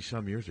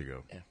 50-some years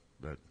ago. Yeah.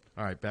 But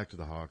all right, back to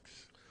the Hawks.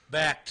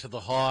 Back to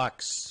the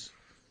Hawks.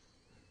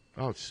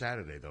 Oh, it's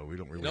Saturday though. We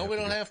don't really. No, we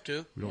don't have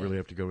to. We don't really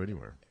have to go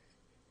anywhere.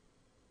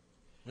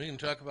 We can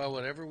talk about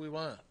whatever we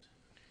want.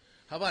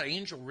 How about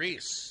Angel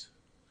Reese?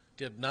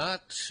 Did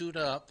not suit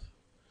up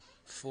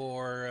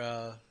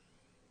for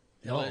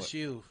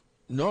LSU.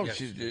 No, Yes.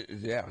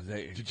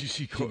 Did you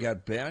see? She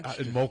got benched.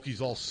 And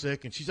Mulkey's all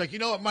sick, and she's like,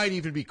 it might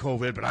even be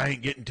COVID, but I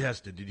ain't getting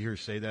tested. Did you hear her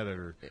say that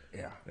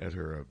at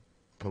her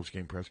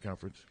post-game press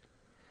conference?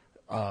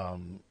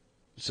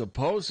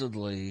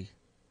 Supposedly,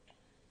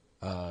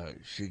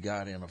 she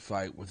got in a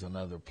fight with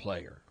another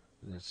player.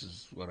 This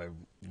is what I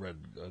read,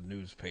 a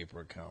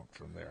newspaper account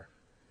from there.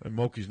 And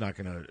Mulkey's not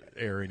going to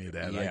air any of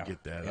that. Yeah. I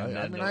get that.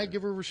 And I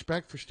give her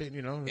respect for staying,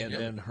 And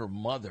then her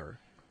mother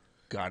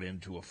got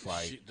into a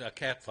fight. A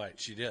cat fight,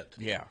 she did.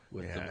 Yeah.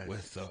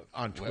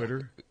 On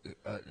Twitter?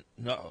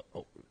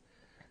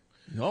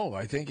 No,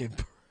 I think in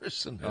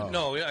person.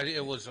 No,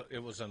 it was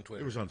on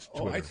Twitter. It was on Twitter.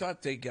 Oh, I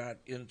thought they got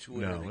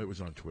into it. No, it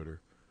was on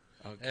Twitter.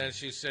 Okay. And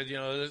she said,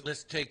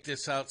 let's take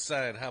this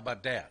outside. How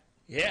about that?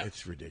 Yeah.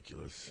 It's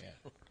ridiculous.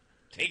 Yeah.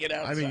 Take it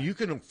outside. I mean, you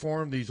can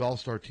form these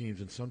all-star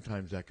teams, and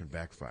sometimes that can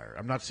backfire.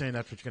 I'm not saying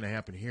that's what's going to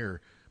happen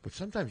here, but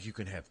sometimes you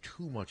can have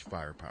too much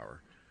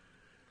firepower.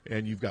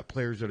 And you've got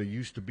players that are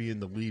used to being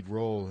the lead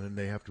role, and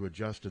they have to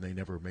adjust, and they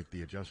never make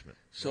the adjustment.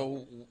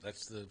 So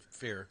that's the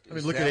fear. I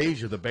mean, look at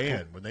Asia, the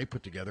band. When they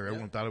put together,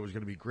 everyone thought it was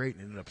going to be great,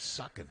 and ended up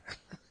sucking.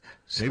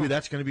 Maybe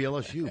that's going to be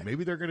LSU.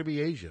 Maybe they're going to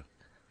be Asia.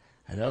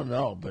 I don't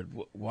know, but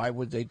why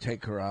would they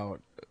take her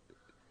out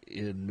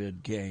in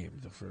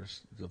mid-game?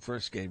 The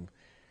first game,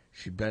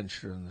 she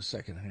benched her in the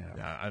second half.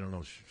 Yeah, I don't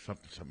know.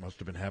 Something must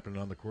have been happening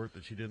on the court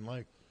that she didn't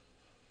like.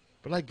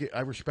 But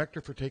I respect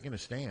her for taking a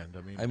stand.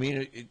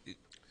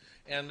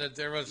 And that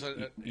there was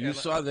you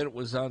saw that it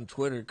was on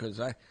Twitter because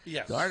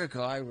yes. The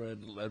article I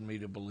read led me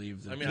to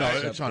believe that.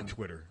 It's on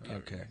Twitter.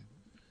 Okay.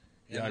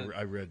 Yeah,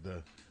 I read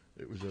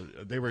it was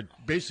they were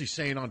basically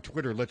saying on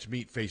Twitter, let's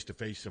meet face to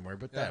face somewhere,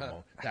 but that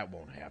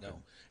won't happen. No.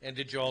 And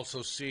did you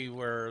also see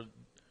where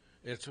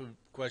it's a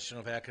question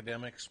of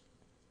academics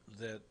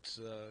that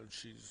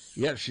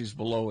she's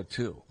below a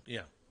 2.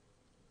 Yeah.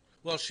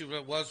 Well, she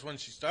was when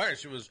she started.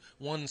 She was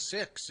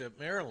 1.6 at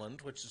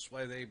Maryland, which is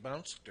why they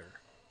bounced her.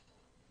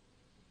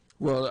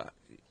 Well,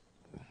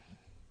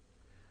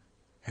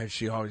 Has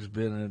she always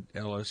been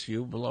at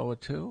LSU below a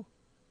 2?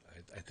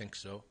 I think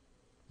so.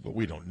 But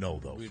we don't know,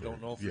 though. We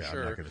don't know for I'm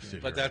sure. not gonna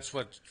sit But here. that's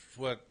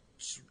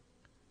what's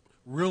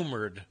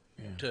rumored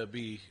to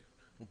be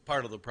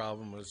part of the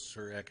problem is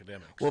her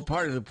academics. Well,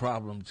 part of the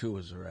problem, too,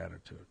 is her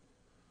attitude.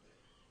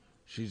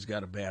 She's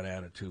got a bad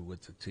attitude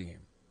with the team.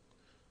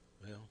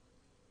 Well,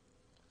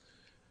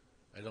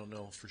 I don't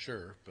know for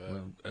sure,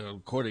 but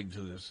According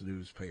to this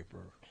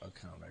newspaper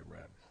account I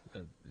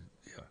read,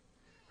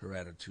 her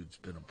attitude's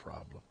been a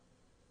problem.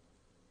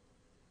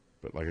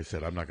 But like I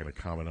said, I'm not going to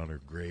comment on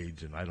her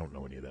grades, and I don't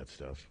know any of that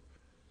stuff.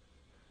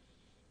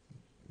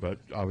 But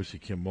obviously,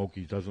 Kim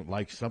Mulkey doesn't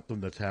like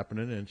something that's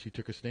happening, and she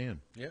took a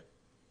stand. Yep.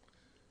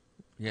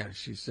 Yeah,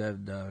 she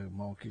said,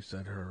 Mulkey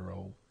said her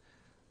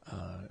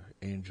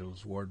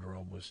Angel's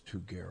wardrobe was too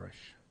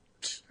garish.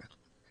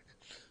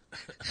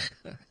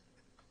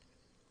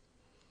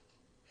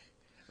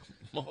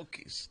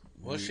 Mulkey's.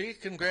 Well, she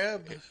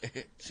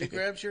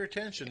grabs your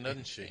attention,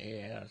 doesn't she?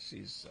 Yeah,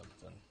 she's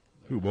something.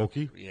 Who,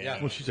 Mulkey? Yeah.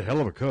 Well, she's a hell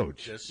of a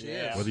coach. Yes, she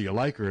Yeah. is. Whether you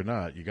like her or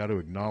not, you got to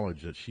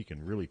acknowledge that she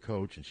can really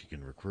coach and she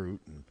can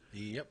recruit. And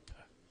Yep.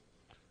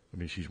 I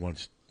mean, she's won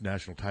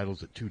national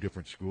titles at 2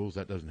 different schools.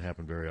 That doesn't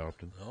happen very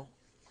often. No,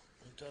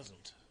 it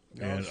doesn't.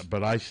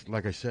 But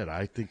like I said,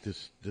 I think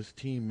this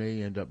team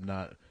may end up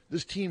not.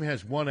 This team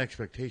has one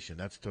expectation.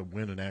 That's to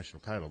win a national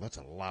title. That's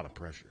a lot of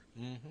pressure.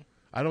 Mm-hmm.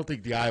 I don't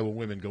think the Iowa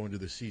women go into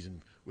the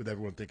season with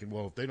everyone thinking,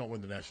 well, if they don't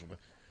win the national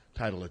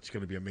title, it's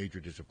going to be a major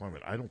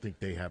disappointment. I don't think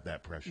they have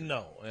that pressure.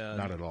 No,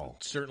 not at all.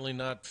 Certainly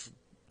not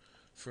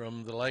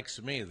from the likes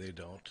of me. They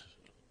don't.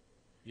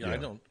 Yeah. I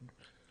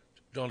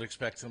don't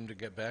expect them to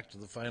get back to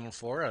the Final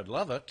Four. I'd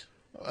love it.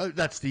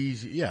 That's the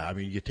easy. Yeah, I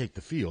mean, you take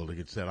the field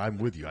against that. I'm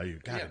with you. Got to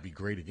Yeah. be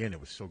great again. It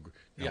was so.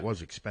 It Yeah.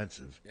 was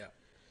expensive. Yeah.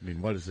 I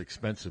mean, what is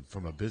expensive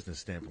from a business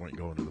standpoint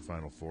going to the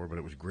Final Four? But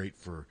it was great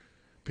for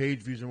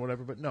page views and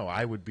whatever. But no,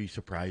 I would be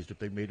surprised if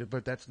they made it.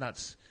 But that's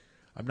not.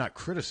 I'm not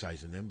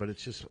criticizing them, but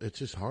it's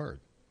just hard.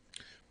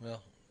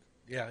 Well,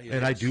 yeah.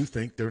 And I do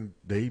think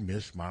they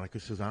miss Monica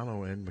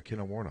Cesano and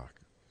McKenna Warnock.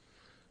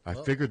 I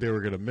figured they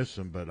were going to miss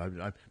them, but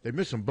they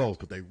miss them both.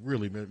 But they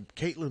really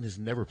Caitlin has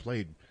never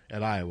played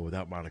at Iowa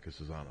without Monica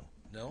Cesano.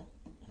 No.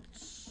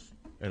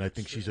 And I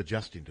think she's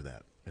adjusting to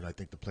that. And I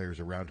think the players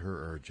around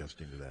her are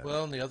adjusting to that.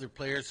 Well, and the other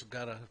players have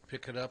got to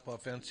pick it up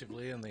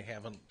offensively, and they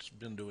haven't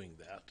been doing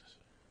that.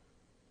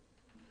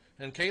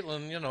 And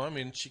Caitlin, I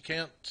mean, she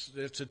can't.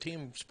 It's a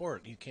team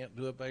sport. You can't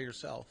do it by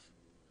yourself.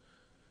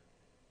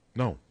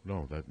 No,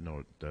 that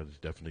is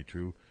definitely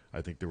true.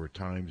 I think there were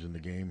times in the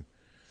game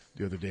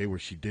the other day where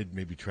she did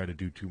maybe try to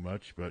do too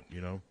much, but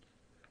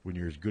when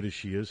you're as good as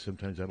she is,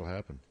 sometimes that'll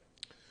happen.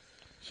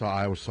 Saw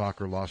Iowa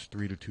soccer lost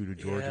 3-2 to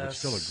Georgia, but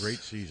still a great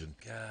season.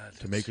 God,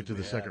 To make it to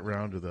the second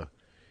round of the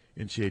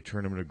NCAA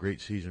tournament, a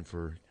great season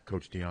for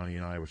Coach Diani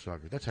and Iowa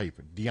soccer. That's how you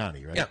put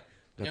Diani, right?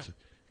 Yeah.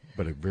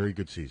 But a very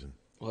good season.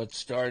 Well, it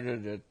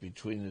started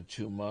between the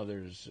two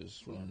mothers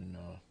is when,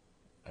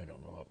 I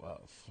don't know,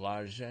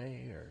 Flage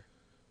or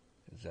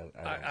is that?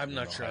 I'm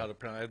not sure how to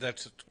pronounce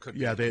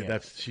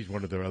it. She's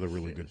one of their other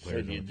really good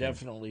players. So you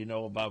definitely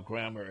know about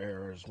grammar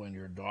errors when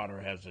your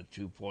daughter has a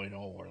 2.0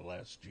 or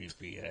less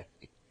GPA.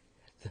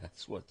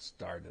 That's what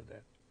started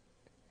it.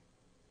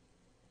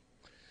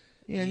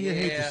 Yeah, and you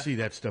hate to see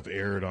that stuff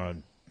aired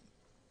on.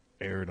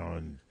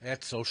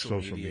 That's social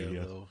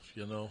media,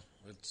 though.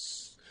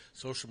 It's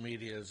social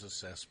media is a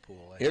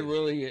cesspool. It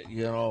really,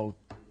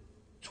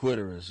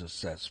 Twitter is a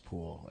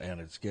cesspool,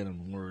 and it's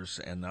getting worse.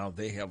 And now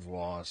they have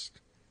lost,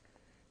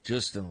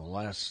 just in the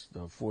last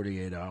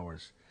 48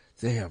 hours,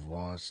 they have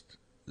lost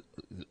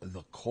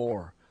the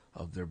core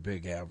of their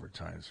big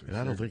advertisers. And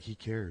I don't think he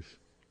cares.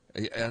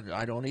 And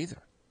I don't either.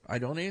 I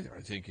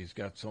think he's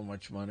got so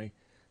much money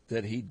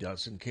that he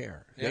doesn't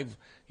care. Yeah.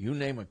 You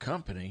name a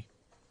company,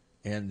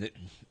 and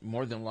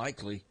more than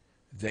likely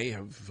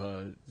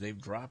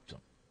they've dropped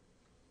them.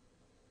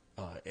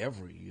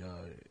 Every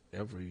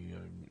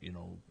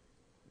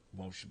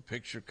motion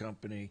picture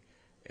company,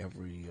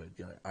 every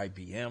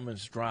IBM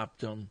has dropped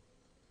them.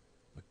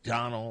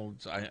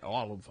 McDonald's,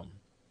 all of them.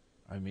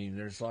 I mean,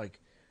 there's like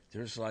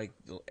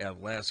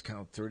at last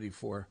count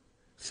 34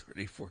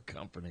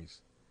 companies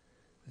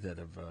that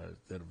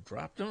have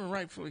dropped them, and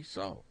rightfully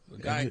so. The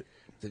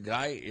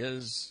guy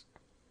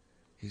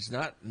he's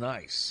not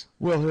nice.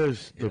 Well,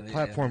 the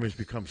platform has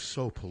become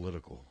so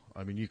political.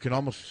 I mean, you can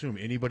almost assume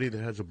anybody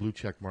that has a blue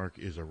check mark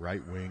is a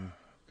right-wing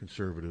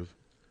conservative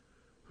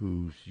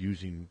who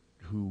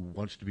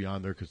wants to be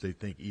on there because they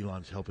think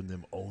Elon's helping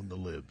them own the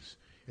libs.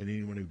 And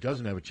anyone who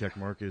doesn't have a check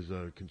mark is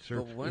a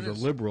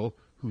liberal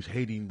who's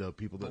hating the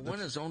people that. But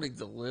when is only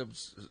the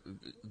libs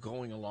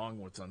going along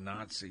with a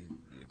Nazi?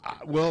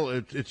 Well,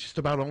 it's just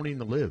about owning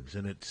the libs,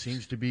 and it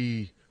seems to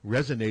be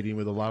resonating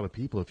with a lot of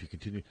people if you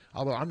continue.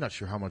 Although I'm not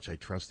sure how much I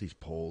trust these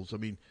polls. I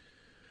mean,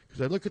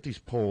 because I look at these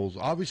polls,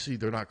 obviously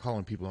they're not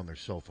calling people on their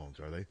cell phones,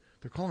 are they?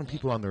 They're calling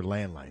people on their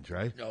landlines,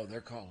 right? No,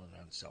 they're calling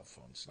on cell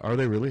phones. Are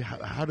they really?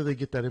 How do they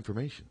get that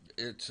information?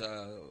 It's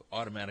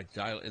automatic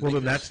dial. Well,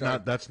 then that's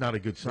not a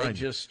good sign. They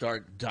just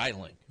start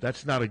dialing.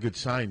 That's not a good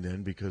sign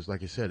then, because,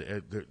 like I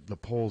said, the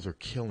polls are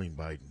killing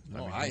Biden.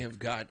 No, I've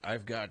got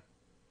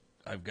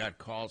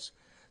calls.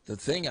 The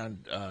thing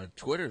on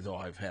Twitter, though,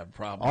 I've had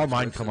problems. All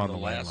mine with come on the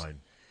landline.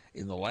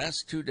 In the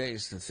last 2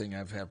 days, the thing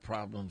I've had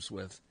problems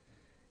with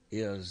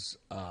is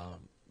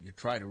you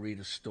try to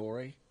read a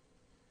story,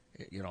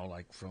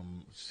 like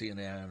from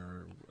CNN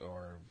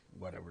or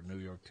whatever, New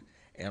York,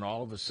 and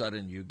all of a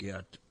sudden you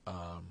get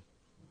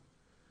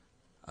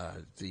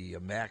the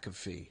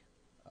McAfee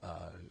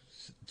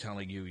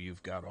telling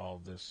you've got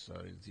all these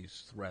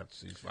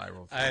threats, these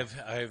viral threats.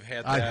 I've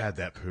had that. I've had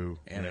that, poo.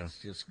 And it's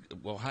just,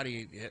 how do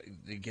you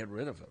get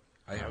rid of it?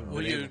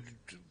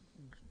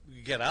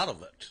 You get out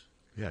of it.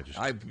 Yeah,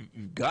 I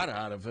got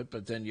out of it,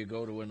 but then you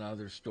go to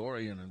another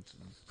story, and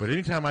But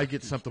anytime I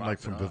get something like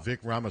from Vivek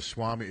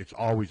Ramaswamy, it's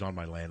always on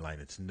my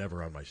landline. It's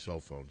never on my cell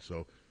phone.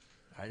 So,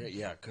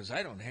 because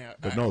I don't have.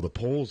 But no, the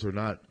polls are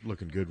not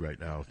looking good right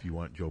now. If you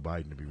want Joe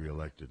Biden to be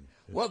reelected,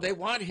 well, they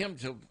want him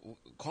to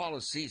call a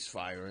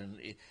ceasefire, and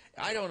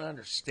I don't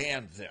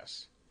understand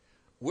this.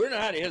 We're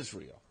not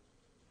Israel.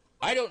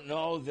 I don't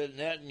know that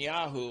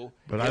Netanyahu.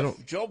 But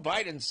if Joe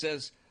Biden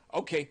says,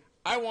 "Okay,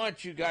 I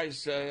want you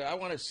guys. I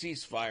want a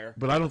ceasefire."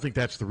 But I don't think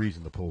that's the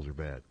reason the polls are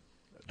bad.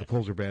 The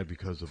polls are bad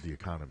because of the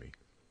economy.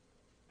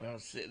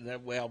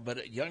 Well,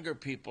 but younger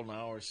people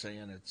now are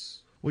saying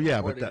it's. Well,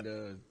 yeah,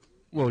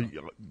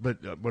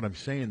 but what I'm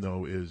saying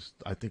though is,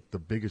 I think the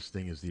biggest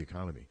thing is the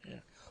economy. Yeah.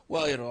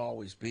 Well, it'll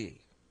always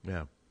be.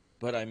 Yeah.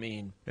 But I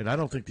mean. And I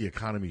don't think the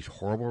economy's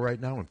horrible right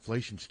now.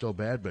 Inflation's still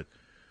bad, but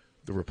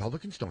the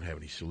Republicans don't have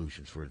any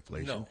solutions for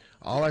inflation. No.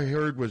 All I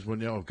heard was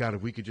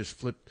if we could just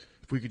flip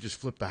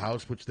the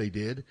House, which they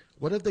did.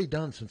 What have they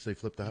done since they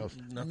flipped the House?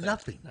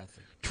 Nothing.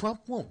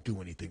 Trump won't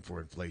do anything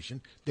for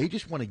inflation. They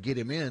just want to get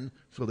him in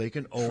so they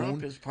can own.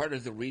 Trump is part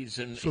of the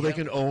reason. So they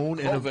can own.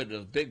 COVID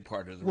is a big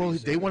part of the reason. Well,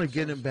 they want to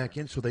get him back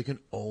in so they can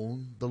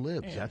own the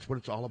libs. Yeah. That's what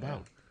it's all about.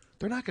 Yeah.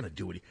 They're not going to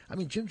do it. I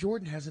mean, Jim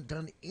Jordan hasn't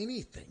done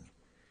anything.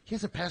 He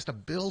hasn't passed a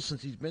bill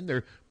since he's been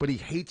there, but he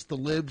hates the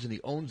libs and he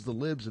owns the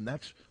libs, and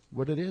that's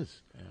what it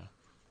is.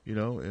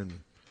 Yeah.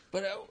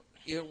 But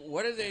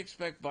what do they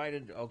expect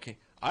Biden? Okay,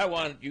 I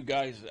want you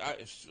guys.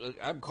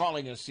 I'm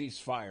calling a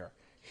ceasefire.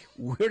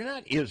 We're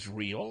not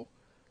Israel.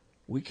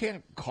 We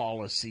can't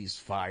call a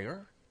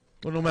ceasefire.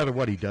 Well, no matter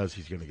what he does,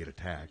 he's going to get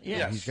attacked.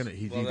 Yes. He's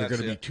either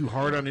going to be too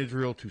hard on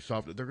Israel, too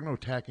soft. They're going to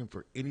attack him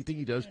for anything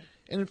he does.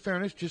 And in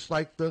fairness, just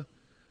like the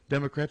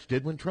Democrats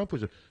did when Trump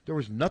was there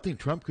was nothing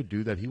Trump could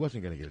do that he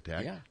wasn't going to get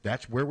attacked. Yeah.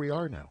 That's where we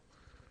are now.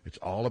 It's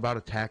all about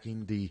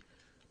attacking the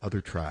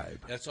other tribe.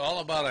 It's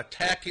all about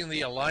attacking the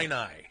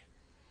Illini.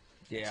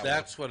 Yeah,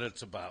 that's what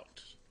it's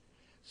about.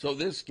 So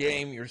this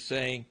game, you're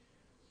saying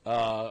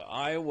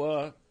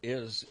Iowa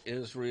is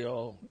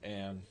Israel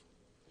and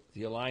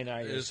the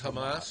Illini is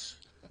Hamas.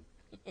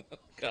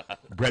 God.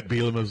 Brett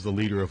Bielema is the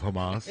leader of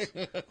Hamas.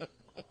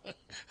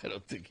 I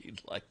don't think he'd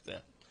like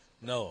that.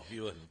 No, he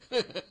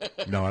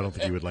wouldn't. No, I don't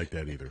think he would like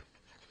that either.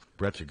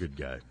 Brett's a good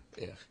guy.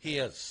 Yeah, he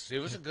is. It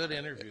was a good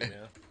interview,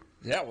 man.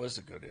 That was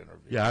a good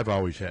interview. Yeah, I've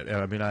always had.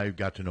 I mean, I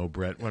got to know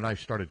Brett when I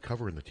started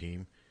covering the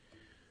team.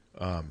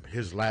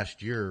 His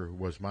last year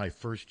was my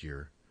first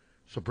year,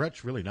 so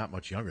Brett's really not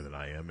much younger than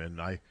I am.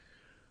 And I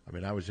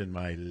was in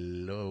my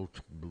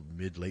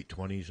late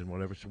 20s and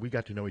whatever. So we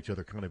got to know each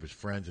other kind of as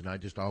friends, and I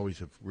just always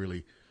have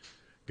really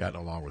gotten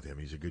along with him.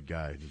 He's a good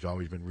guy. He's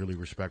always been really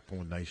respectful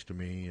and nice to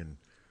me, and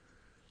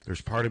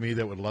there's part of me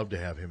that would love to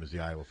have him as the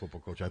Iowa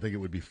football coach. I think it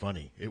would be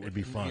funny. It would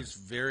be fun. He's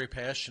very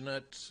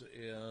passionate,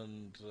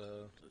 and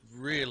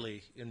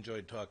really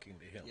enjoyed talking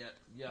to him.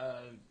 Yeah.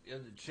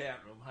 In the chat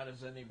room, how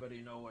does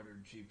anybody know what her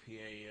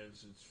GPA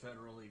is? It's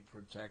federally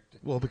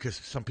protected. Well, because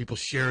some people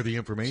share the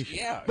information.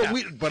 Yeah.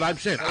 But I'm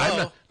saying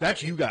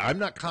that's you guys. I'm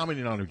not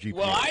commenting on her GPA.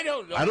 Well, I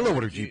don't know. I don't know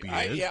what her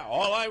GPA is. Yeah,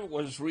 all I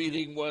was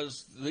reading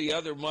was the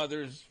other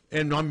mother's.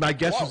 And my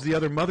guess is the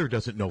other mother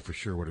doesn't know for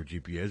sure what her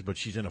GPA is, but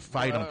she's in a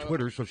fight on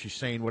Twitter, so she's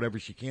saying whatever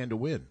she can to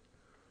win.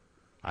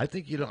 I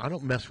think I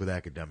don't mess with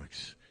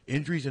academics.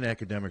 Injuries and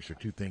academics are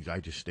two things I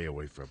just stay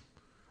away from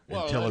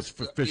until it's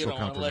official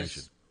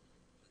confirmation.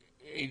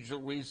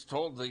 Angel Reese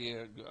told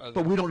the.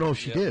 But we don't know if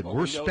she did. Well,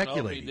 We're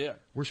speculating.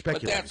 We're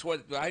speculating. But that's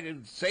what I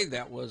didn't say.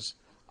 That was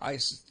I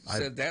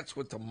said that's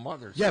what the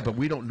mother said. Yeah, but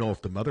we don't know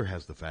if the mother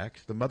has the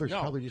facts. The mother's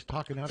probably just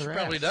talking out her ass. She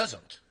probably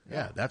doesn't.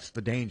 Yeah, that's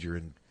the danger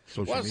in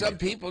social media. Some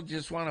people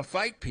just want to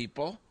fight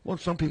people. Well,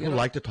 some people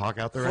like to talk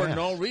out their ass. For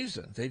no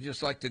reason. They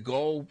just like to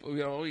go,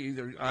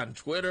 either on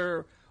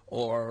Twitter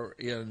or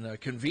in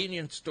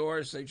convenience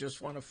stores. They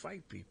just want to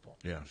fight people.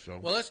 Yeah, so.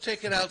 Well, let's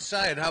take it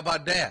outside. How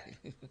about that?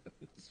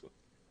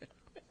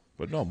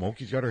 But no,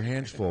 Monkey's got her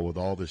hands full with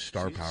all this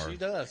star power. She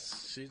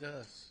does. She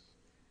does.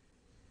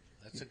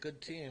 That's a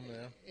good team,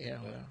 man. Yeah,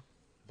 well.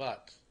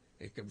 But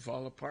it can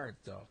fall apart,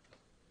 though.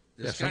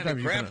 This kind of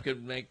crap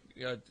can make,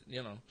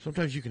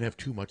 Sometimes you can have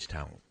too much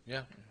talent.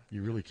 Yeah.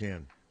 You really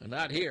can.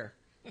 Not here.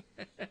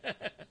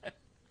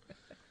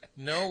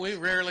 No, we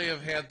rarely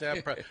have had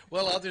that.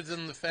 Well, other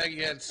than the fact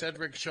you had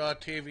Cedric Shaw,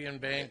 Tavian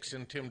Banks,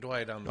 and Tim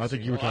Dwight on the I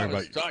think team. you were I talking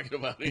was about. talking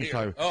about He's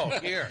here.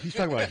 talking, Here. he's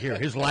talking about here.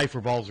 His life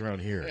revolves around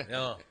here.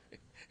 No,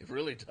 It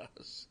really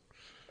does.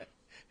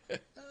 I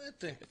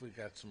think we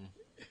got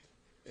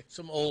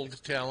some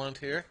old talent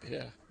here.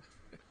 Yeah.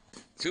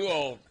 Too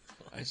old.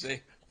 I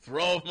say,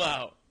 throw them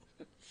out.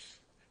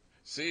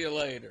 See you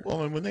later.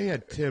 Well, and when they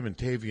had Tim and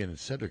Tavian and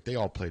Cedric, they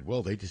all played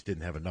well. They just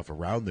didn't have enough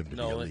around them to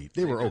be elite.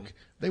 They were okay.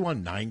 They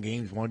won 9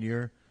 games one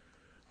year.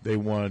 They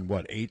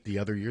won, 8 the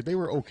other year. They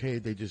were okay.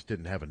 They just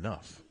didn't have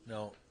enough.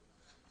 No.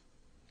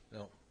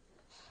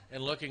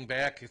 And looking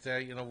back at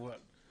that,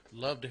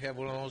 love to have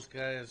one of those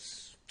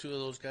guys, 2 of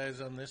those guys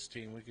on this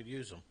team. We could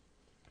use them.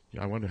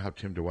 Yeah, I wonder how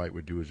Tim Dwight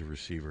would do as a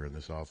receiver in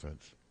this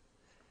offense.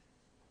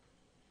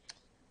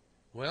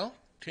 Well,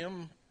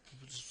 Tim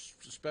was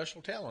a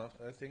special talent.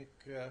 I think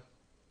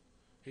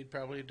he'd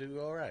probably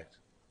do all right.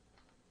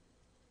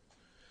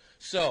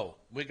 So,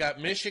 we got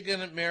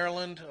Michigan at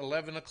Maryland,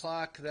 11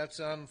 o'clock.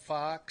 That's on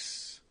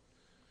Fox.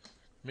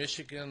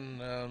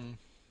 Michigan,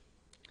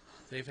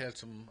 they've had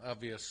some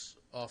obvious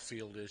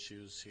off-field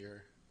issues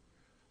here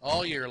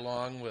all year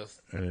long with...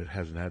 And it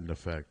hasn't had an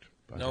effect.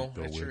 No,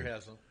 it sure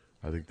hasn't.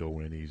 I think they'll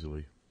win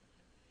easily.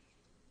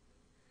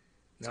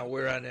 Now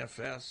we're on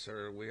FS,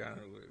 or are we on?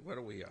 What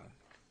are we on?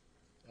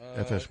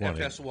 FS1.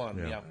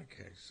 FS1, yeah.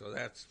 Okay, so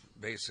that's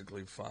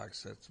basically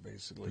Fox. That's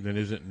basically And then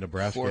isn't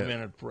Nebraska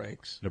 4-minute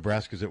breaks.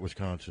 Nebraska's at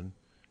Wisconsin.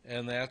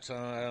 And that's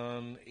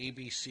on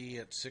ABC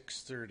at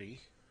 6:30.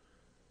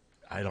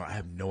 I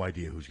have no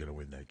idea who's going to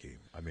win that game.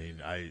 I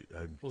mean,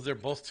 Well,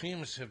 both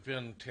teams have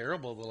been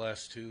terrible the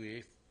last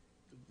 2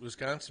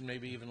 Wisconsin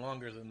maybe even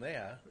longer than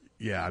that.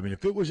 yeah, I mean,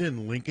 if it was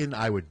in Lincoln,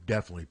 I would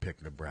definitely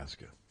pick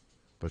Nebraska.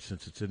 But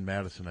since it's in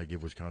Madison, I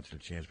give Wisconsin a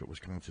chance. But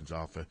Wisconsin's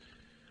off. I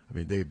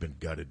mean, they've been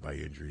gutted by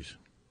injuries.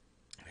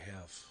 They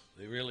have.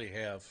 They really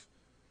have.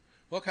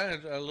 Well, kind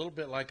of a little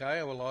bit like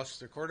Iowa lost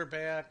their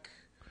quarterback,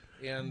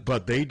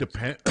 But they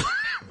depend.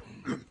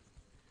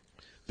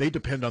 They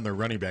depend on their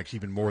running backs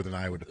even more than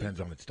Iowa depends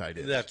on its tight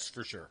ends. That's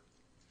for sure.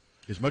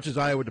 As much as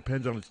Iowa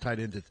depends on its tight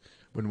ends,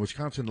 when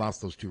Wisconsin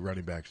lost those 2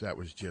 running backs, that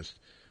was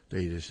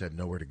they just had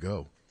nowhere to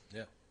go.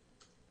 Yeah.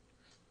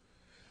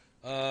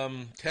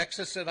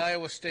 Texas at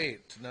Iowa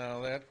State. Now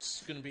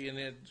that's going to be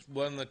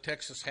one that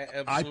Texas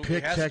absolutely I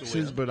picked has Texas, to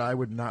win. but I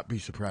would not be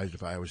surprised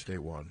if Iowa State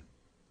won.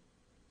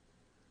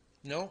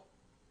 No,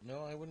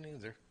 I wouldn't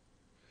either.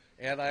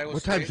 At Iowa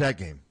What State. time's that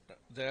game?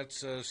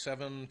 That's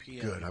 7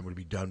 p.m. Good. I'm going to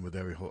be done with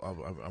every whole.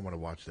 I want to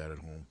watch that at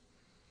home.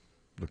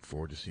 Look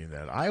forward to seeing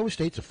that. Iowa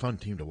State's a fun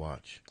team to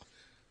watch.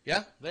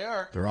 Yeah, they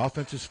are. Their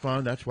offense is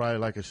fun. That's why,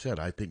 like I said,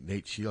 I think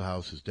Nate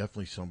Scheelhaus is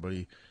definitely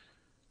somebody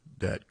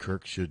that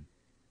Kirk should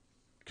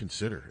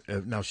consider.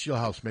 Now,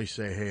 Scheelhaus may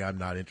say, "Hey, I'm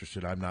not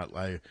interested.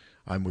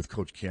 I'm with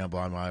Coach Campbell.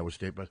 I'm Iowa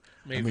State." But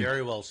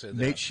Very well said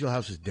that. Nate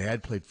Scheelhaus'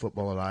 dad played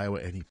football at Iowa,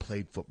 and he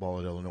played football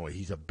at Illinois.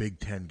 He's a Big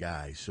Ten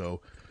guy,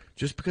 so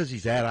just because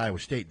he's at Iowa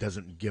State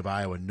doesn't give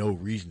Iowa no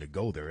reason to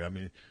go there. I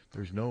mean,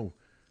 there's no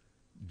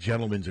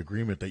gentleman's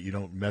agreement that you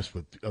don't mess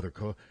with other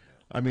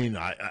I mean,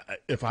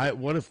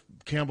 what if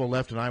Campbell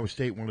left and Iowa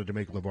State wanted to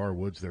make LeVar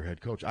Woods their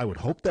head coach? I would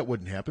hope that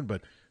wouldn't happen,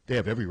 but they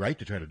have every right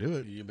to try to do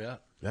it. You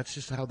bet. That's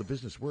just how the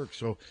business works.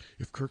 So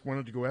if Kirk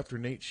wanted to go after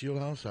Nate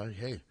Scheelhaus,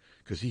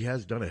 because he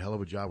has done a hell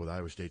of a job with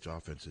Iowa State's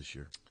offense this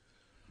year.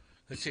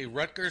 Let's see,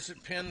 Rutgers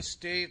at Penn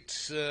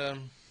State.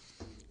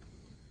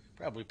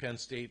 Probably Penn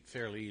State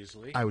fairly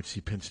easily. I would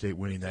see Penn State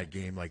winning that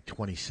game like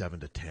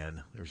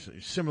 27-10. There's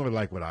similar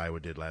like what Iowa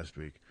did last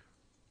week.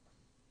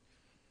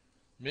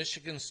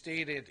 Michigan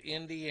State at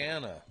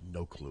Indiana.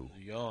 No clue.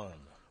 Yawn.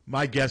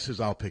 My guess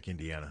is I'll pick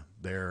Indiana.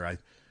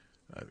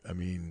 I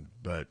mean,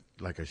 but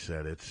like I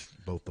said, it's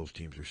both those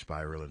teams are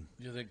spiraling.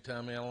 You think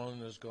Tom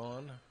Allen is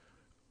gone?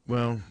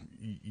 Well,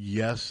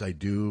 yes, I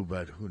do,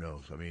 but who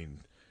knows? I mean,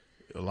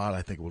 a lot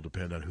I think will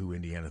depend on who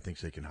Indiana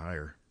thinks they can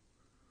hire.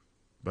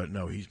 But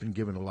no, he's been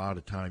given a lot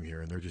of time here,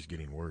 and they're just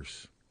getting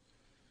worse.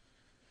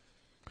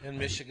 And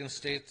Michigan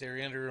State, their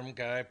interim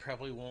guy,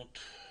 probably won't.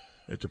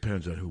 It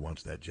depends on who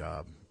wants that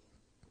job.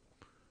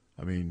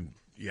 I mean,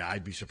 yeah,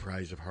 I'd be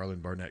surprised if Harlan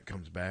Barnett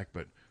comes back,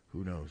 but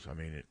who knows? I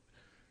mean,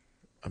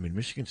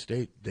 Michigan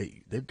State,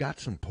 they've got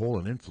some pull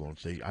and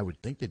influence. I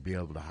would think they'd be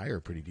able to hire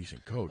a pretty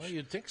decent coach. Well,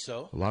 you'd think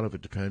so. A lot of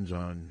it depends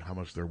on how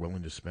much they're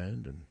willing to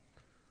spend and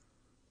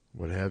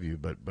what have you.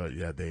 But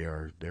yeah,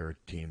 they're a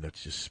team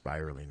that's just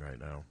spiraling right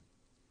now.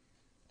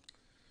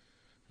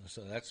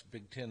 So that's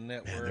Big Ten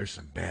Network. Man, there's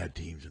some bad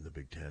teams in the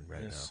Big Ten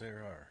right now. Yes,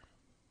 there are.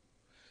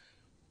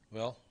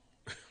 Well,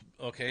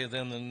 okay,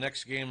 then the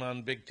next game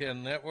on Big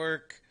Ten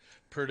Network,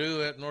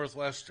 Purdue at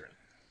Northwestern.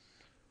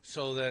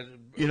 So that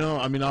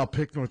I'll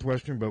pick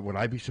Northwestern, but would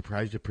I be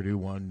surprised if Purdue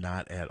won?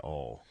 Not at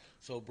all.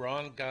 So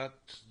Braun got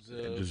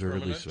the Deservedly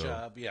permanent so.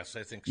 job. Yes,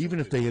 I think so.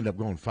 Even if they end up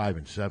going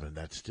 5-7,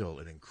 that's still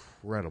an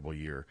incredible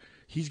year.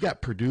 He's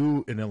got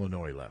Purdue and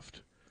Illinois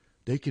left.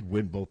 They could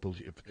win both those.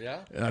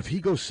 If he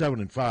goes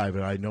 7-5,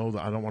 and I know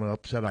that I don't want to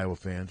upset Iowa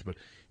fans, but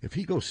if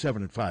he goes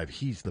 7-5,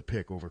 he's the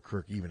pick over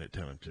Kirk, even at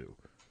 10-2.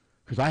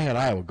 Because I had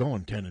Iowa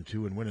going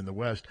 10-2 and winning the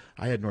West.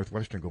 I had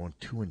Northwestern going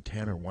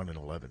 2-10 or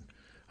 1-11.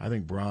 I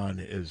think Braun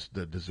is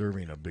the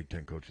deserving of Big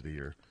Ten Coach of the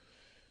Year.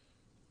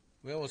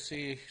 Well, we'll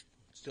see.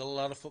 Still a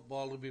lot of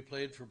football to be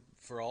played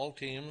for all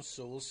teams,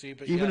 so we'll see.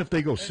 But Even if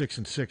they go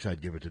 6-6,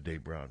 I'd give it to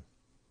Dave Braun.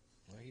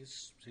 Well,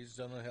 he's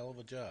done a hell of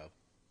a job.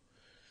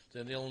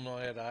 Then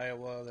Illinois at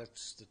Iowa.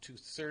 That's the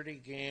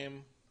 2:30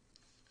 game.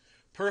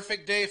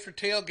 Perfect day for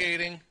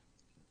tailgating.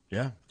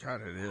 Yeah.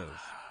 God, it is.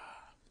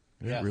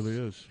 It really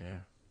is. Yeah.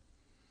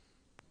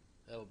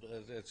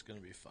 That's going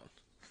to be fun.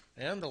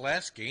 And the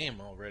last game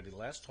already,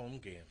 last home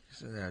game.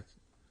 So that,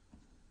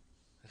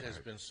 It has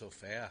been so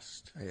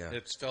fast. Yeah.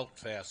 It's felt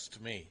fast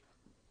to me.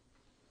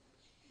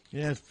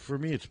 Yeah, for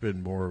me it's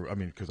been more,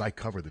 because I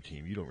cover the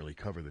team. You don't really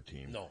cover the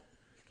team. No.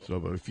 So,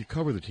 but if you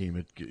cover the team,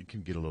 it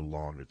can get a little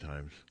long at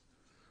times.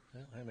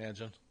 Yeah, I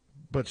imagine.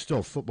 But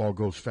still, football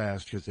goes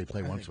fast because they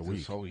play once a week.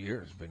 This whole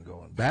year has been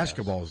going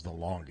Basketball is the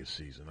longest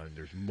season.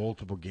 There's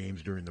multiple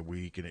games during the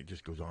week, and it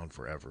just goes on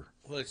forever.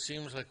 Well, it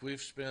seems like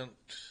we've spent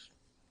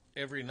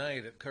every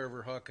night at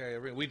Carver Hawkeye.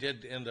 We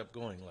did end up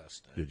going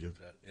last night. Did you?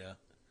 Yeah.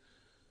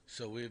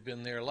 So we've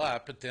been there a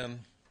lot, but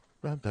then...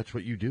 Well, that's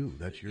what you do.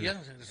 That's your... Yeah,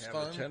 it's Have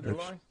fun. a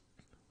tenderloin?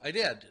 I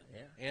did.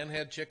 Yeah. Ann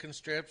had chicken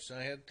strips.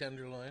 I had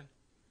tenderloin.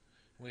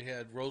 We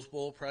had Rose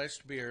Bowl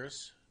priced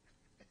beers.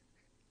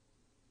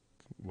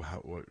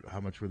 How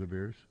much were the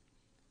beers?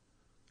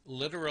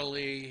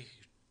 Literally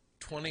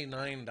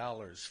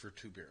 $29 for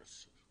 2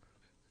 beers.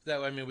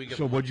 We get.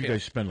 So what'd you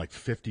guys spend, like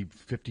 50,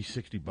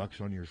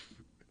 $60 on your...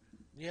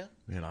 Yeah.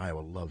 Man, Iowa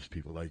loves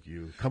people like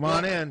you. Come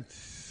on in.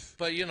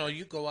 But,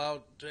 you go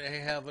out to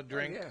have a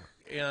drink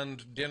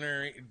and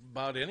dinner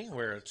about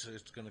anywhere, it's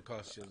going to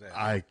cost you that.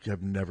 I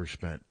have never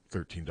spent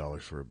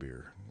 $13 for a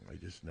beer. I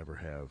just never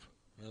have.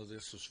 Well,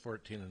 this was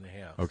 14 and a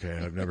half. Okay,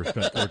 I've never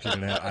spent 14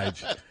 and a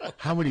half.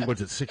 How many,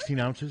 was it 16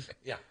 ounces?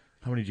 Yeah.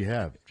 How many did you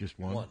have? Just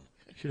one? One.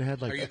 You should have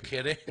had like... Are you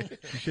kidding?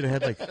 You should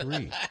have had like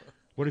 3.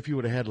 What if you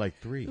would have had like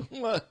 3?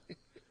 Well,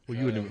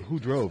 You would have, who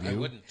drove? I You?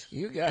 wouldn't.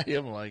 you got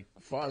him like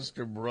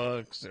Foster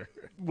Brooks or...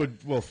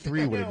 Well,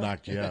 3 would have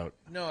knocked you out.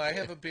 No, I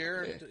have a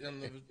beer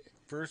in the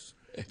first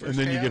And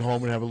then you half. get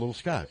home and have a little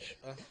scotch.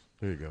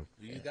 There you go.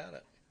 You got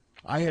it.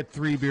 I had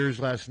 3 beers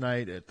last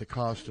night at the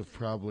cost of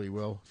probably,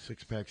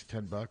 6 packs,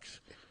 $10.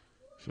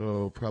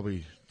 So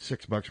probably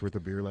 $6 worth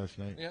of beer last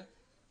night. Yeah.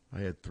 I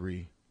had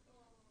 3.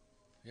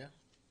 Yeah.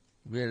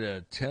 We had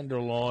a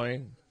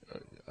tenderloin,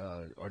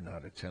 or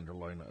not a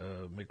tenderloin,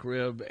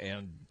 McRib,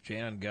 and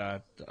Jan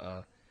got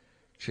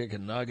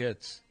chicken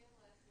nuggets,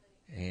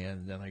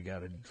 and then I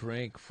got a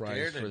drink, fries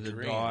Dare to for the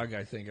dream. dog.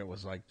 I think it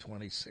was like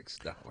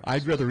 $26.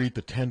 I'd rather eat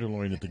the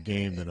tenderloin at the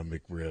game than a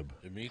McRib.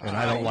 Me And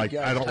I don't you like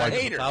guys I don't are like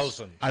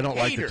haters. I don't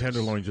like the Haters.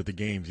 tenderloins at the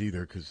games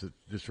either because it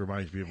just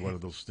reminds me of one of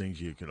those things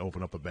you can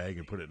open up a bag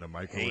and put it in a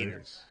microwave.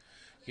 Haters.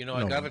 I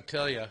No. got to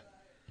tell you,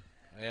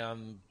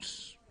 and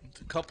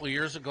a couple of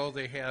years ago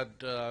they had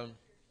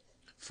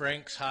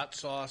Frank's hot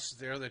sauce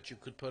there that you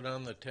could put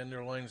on the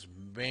tenderloins.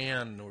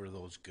 Man, were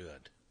those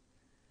good.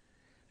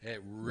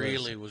 It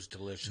really was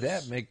delicious.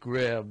 That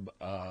McRib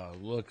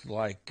looked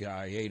like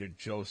I ate at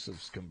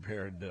Joseph's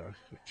compared to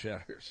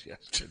Cheddar's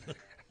yesterday.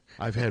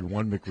 I've had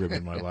one McRib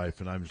in my life,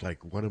 and I'm just like,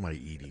 what am I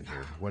eating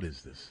here? What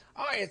is this?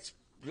 Oh, it's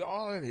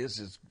all it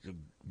is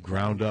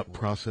Ground up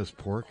processed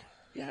pork?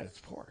 yeah, it's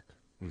pork.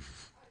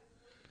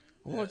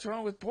 What's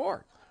wrong with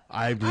pork?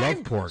 I love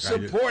I'm pork.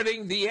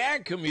 supporting the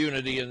ag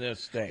community in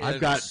this state.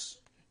 I've got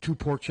 2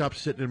 pork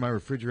chops sitting in my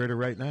refrigerator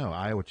right now.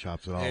 Iowa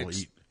chops that I'll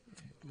It's- eat.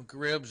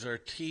 McRibs are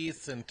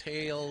teeth and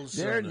tails.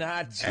 They're and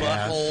not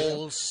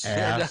buttholes,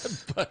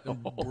 Ass.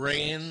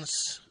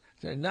 brains.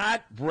 They're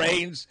not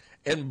brains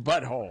and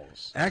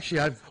buttholes,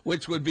 Actually,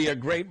 which would be a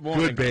great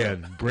morning. good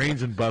band.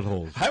 Brains and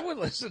buttholes. I would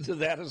listen to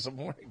that as a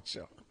morning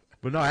show.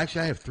 But no,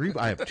 actually, I have 3.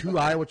 I have 2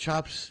 Iowa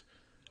chops,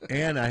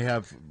 and I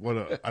have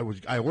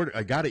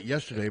I got it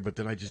yesterday, but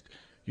then I just,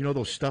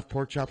 those stuffed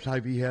pork chops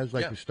Hy-Vee has,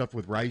 like Yeah. the stuff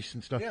with rice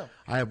and stuff. Yeah.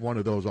 I have one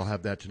of those. I'll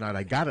have that tonight.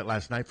 I got it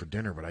last night for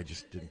dinner, but I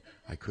just didn't.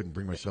 I couldn't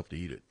bring myself to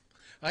eat it.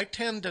 I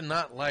tend to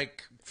not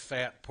like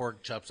fat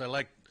pork chops. I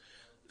like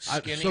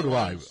skinny So do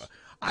ones.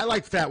 I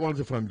like fat ones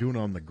if I'm doing it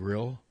on the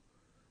grill.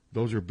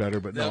 Those are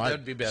better, but no,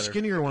 That'd be better.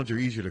 Skinnier ones are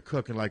easier to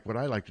cook, and like what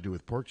I like to do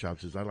with pork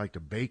chops is I like to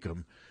bake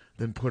them,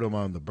 then put them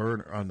on the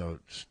burner on the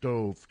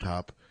stove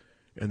top,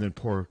 and then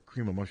pour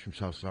cream of mushroom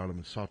sauce on them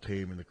and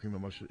saute them in the cream of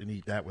mushroom and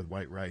eat that with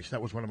white rice.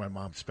 That was one of my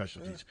mom's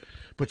specialties.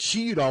 But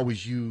she'd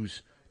always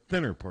use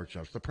thinner pork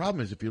chops. The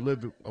problem is if you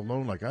live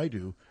alone like I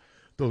do,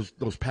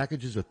 those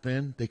packages of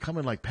thin, they come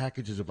in like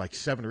packages of like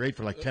 7 or 8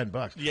 for like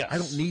 $10. Yes. I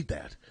don't need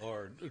that.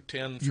 Or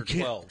 10 You for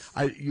can't.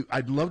 12.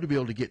 I'd love to be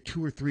able to get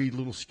 2 or 3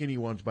 little skinny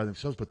ones by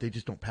themselves, but they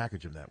just don't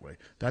package them that way.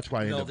 That's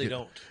why I end No, up they getting-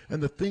 don't.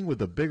 And the thing with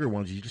the bigger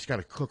ones, you just got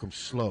to cook them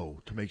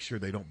slow to make sure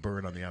they don't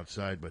burn on the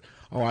outside. But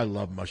I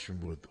love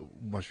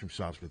mushroom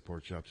sauce with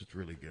pork chops. It's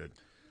really good.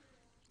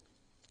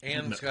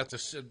 And it's got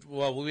this.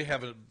 Well, we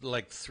have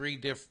like three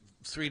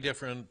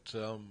different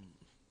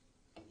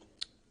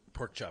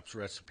pork chops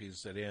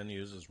recipes that Ann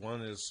uses.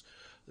 One is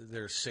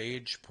their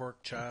sage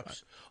pork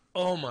chops.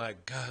 Oh my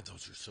God,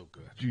 those are so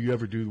good. Do you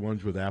ever do the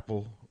ones with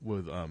apples?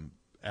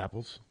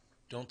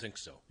 Don't think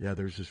so. Yeah,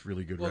 there's this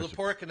really good Well, recipe. the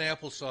pork and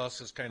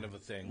applesauce is kind of a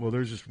thing. Well,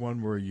 there's this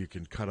one where you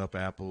can cut up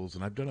apples,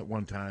 and I've done it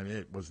one time.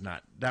 It was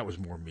not. That was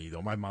more me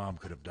though. My mom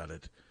could have done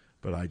it,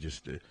 but I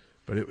just.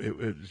 But it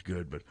was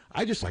good. But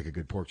I just like a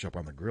good pork chop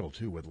on the grill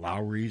too, with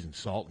Lowry's and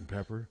salt and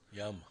pepper.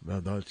 Yum.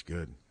 No, it's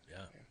good.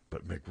 Yeah.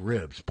 But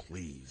McRibs,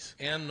 please.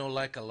 And no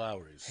like a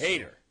Lowry's.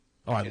 Hater.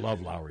 Oh, I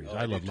love Lowry's. Oh,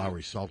 I I love do too.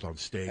 Lowry's salt on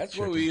steak. That's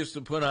chicken. what we used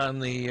to put on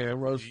the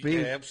roast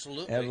beef. Yeah,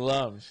 absolutely. At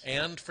Love's.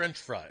 And French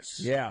fries.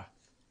 Yeah.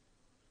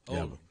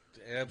 Oh,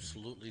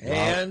 absolutely.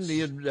 And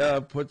delicious.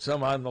 you'd put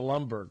some on the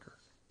Lumburger.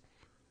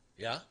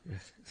 Yeah.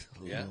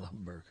 Yeah.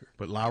 Lumburger.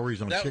 But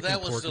Lowry's on chicken, That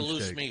was pork, the and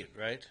loose steak. meat,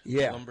 right?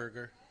 Yeah.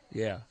 Lumburger.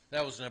 Yeah.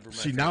 That was never my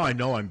See, now I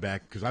know I'm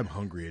back because I'm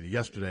hungry. And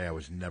yesterday I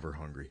was never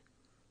hungry.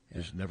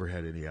 Just never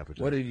had any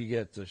appetite. What did you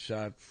get the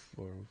shot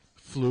for?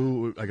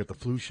 Flu? I got the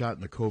flu shot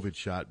and the COVID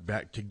shot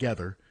back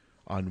together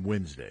on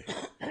Wednesday.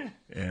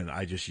 And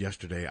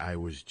yesterday I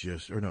was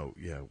it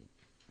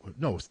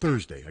was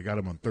Thursday. I got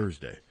them on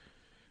Thursday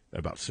at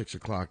about 6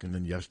 o'clock. And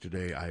then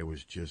yesterday I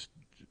was just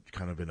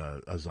kind of in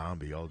a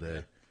zombie all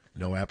day.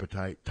 No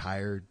appetite,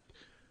 tired.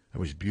 It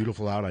was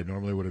beautiful out. I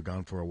normally would have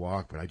gone for a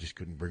walk, but I just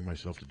couldn't bring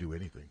myself to do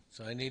anything.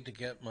 So I need to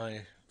get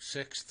my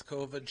 6th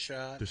COVID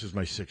shot. This is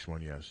my 6th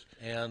one, yes.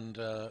 And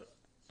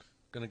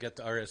going to get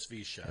the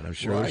RSV shot. And I'm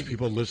sure there's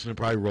people listening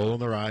probably rolling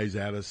their eyes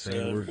at us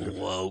saying we're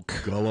woke,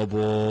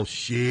 gullible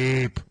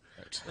sheep.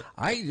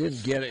 I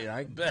didn't get it.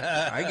 I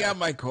got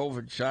my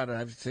COVID shot, and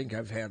I think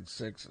I've had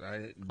 6.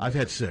 I've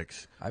had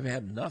 6. I've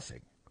had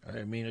nothing.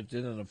 I mean, it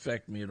didn't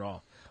affect me at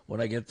all. When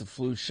I get the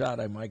flu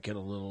shot, I might get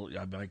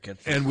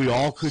And we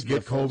all could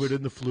get sniffles. COVID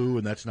and the flu,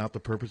 and that's not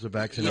the purpose of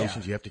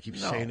vaccinations. Yeah. You have to keep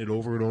No. saying it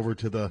over and over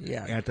to the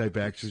Yeah.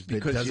 anti-vaxxers. It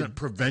Because doesn't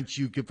prevent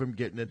you from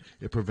getting it.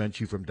 It prevents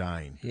you from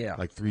dying. Yeah.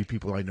 Like 3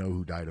 people I know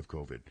who died of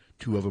COVID,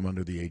 2 of them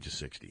under the age of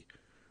 60.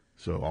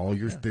 So all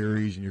your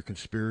theories and your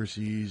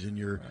conspiracies and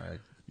your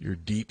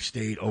deep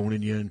state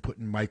owning you and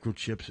putting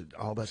microchips and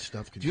all that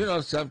stuff. Do you know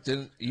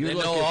something? They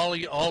know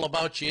all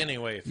about you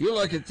anyway. You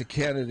look at the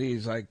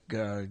Kennedys, like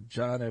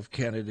John F.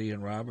 Kennedy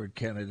and Robert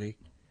Kennedy,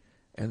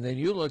 and then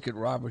you look at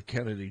Robert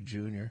Kennedy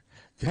Jr.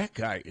 That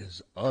guy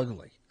is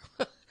ugly.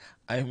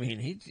 I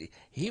mean,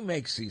 he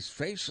makes these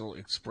facial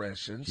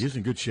expressions. He's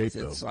in good shape,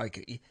 though. It's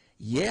like,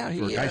 yeah, he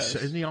For a guy, is.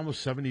 isn't he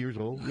almost 70 years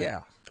old?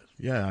 Yeah.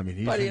 Yeah, I mean,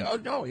 he's. But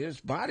his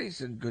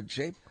body's in good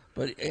shape.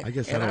 But I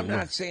guess and I I'm don't know.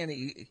 not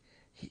saying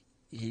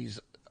he's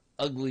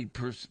ugly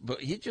person,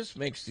 but he just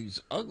makes these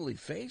ugly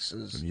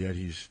faces. And yet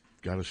he's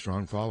got a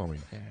strong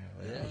following.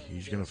 Yeah.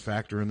 He's going to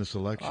factor in this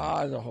election.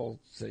 The whole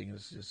thing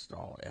is just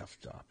all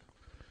effed up.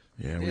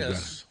 Yeah, we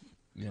Yes.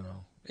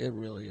 It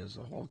really is.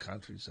 The whole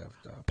country's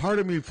effed up. Part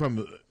of me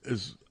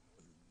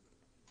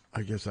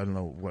I guess I don't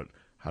know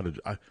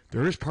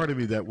there is part of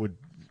me that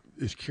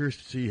is curious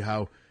to see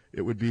how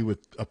it would be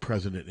with a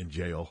president in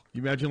jail.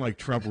 You imagine like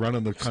Trump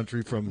running the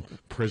country from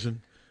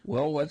prison?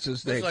 Well, what's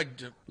his name? It's like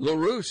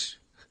LaRouche.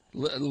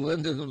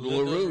 Lyndon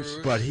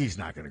LaRouche. But he's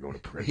not going to go to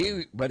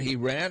prison. He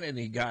ran and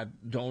he got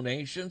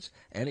donations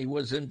and he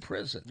was in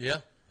prison. Yeah,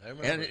 I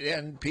remember.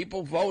 And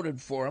people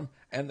voted for him,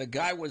 and the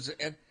guy was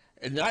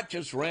and not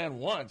just ran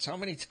once. How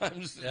many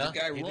times did the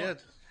guy run? he did.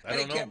 I And don't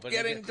he know, kept but he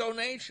getting did.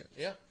 donations.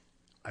 Yeah,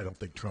 I don't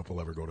think Trump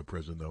will ever go to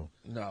prison, though.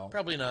 No,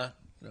 probably not.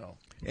 no.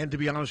 And to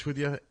be honest with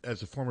you,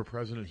 as a former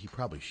president, he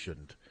probably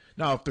shouldn't.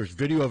 Now, if there's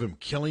video of him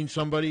killing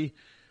somebody,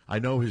 I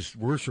know his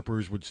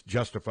worshipers would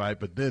justify it,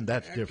 but then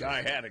that's different.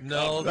 Guy had a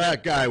No,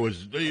 That guy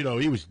was, he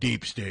was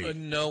deep state.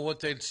 no.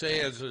 What they'd say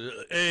is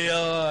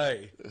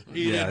AI.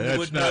 He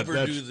would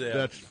never do that.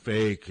 That's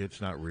fake.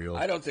 It's not real.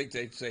 I don't think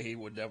they'd say he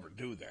would never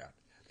do that.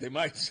 They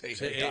might say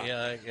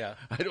AI. Yeah.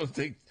 I don't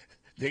think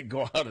they'd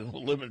go out on a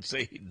limb and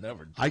say he'd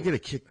never do I get a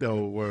kick,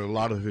 though, where a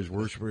lot of his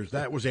worshipers,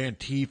 that was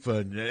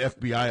Antifa and the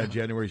FBI on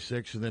January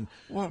 6th. And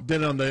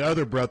then on the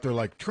other breath, they're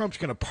like, Trump's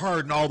going to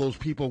pardon all those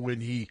people when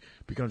he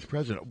becomes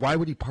president. Why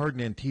would he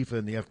pardon Antifa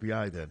and the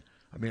FBI then?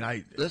 I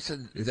mean,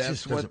 Listen, it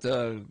that's just what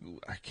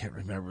I can't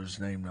remember his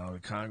name now. The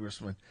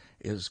congressman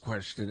is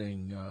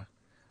questioning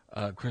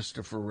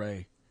Christopher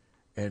Wray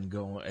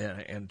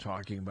and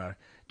talking about,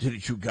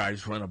 didn't you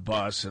guys run a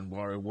bus and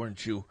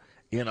weren't you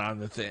in on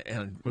the thing?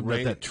 And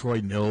Ray, that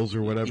Troy Nils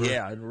or whatever?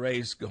 Yeah, and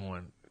Ray's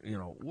going,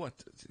 what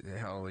the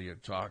hell are you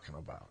talking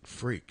about?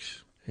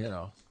 Freaks.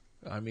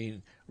 I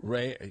mean,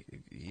 Ray,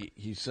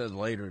 he said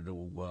later to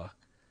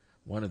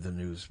one of the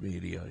news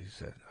media, he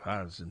said,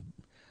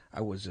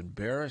 I was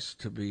embarrassed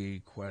to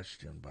be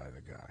questioned by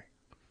the guy.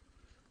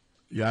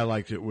 Yeah, I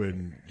liked it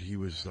when he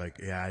was like,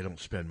 yeah, I don't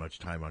spend much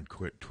time on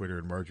Twitter.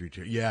 And Marjorie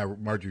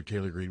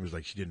Taylor Greene was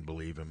like, she didn't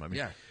believe him. I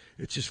mean,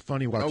 it's just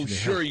funny watching. Oh,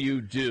 sure you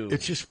do.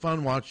 It's just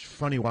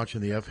funny watching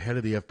the head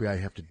of the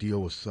FBI have to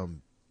deal with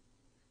some.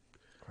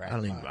 I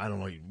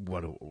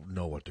don't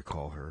know what to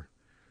call her.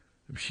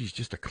 She's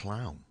just a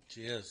clown.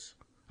 She is.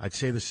 I'd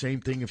say the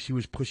same thing if she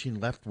was pushing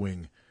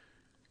left-wing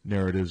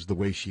narratives the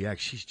way she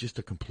acts. She's just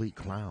a complete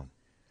clown.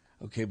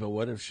 Okay, but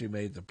what if she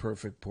made the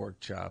perfect pork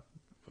chop,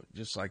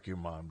 just like your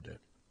mom did?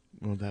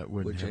 Well, that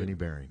wouldn't have any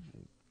bearing.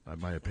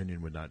 My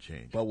opinion would not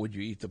change. But would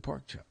you eat the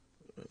pork chop?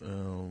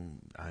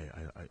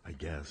 I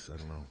guess. I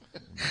don't know.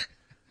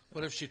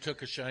 What if she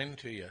took a shine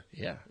to you?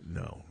 Yeah.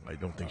 No, I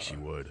don't think she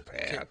would.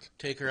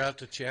 Take her out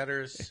to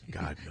Chatter's?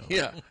 God, no.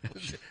 Yeah.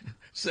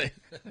 Say,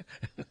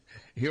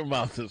 your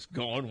mouth is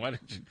going. Why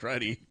don't you try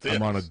to eat this?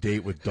 I'm on a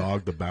date with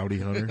Dog the Bounty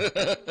Hunter.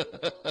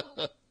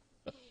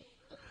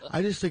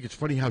 I just think it's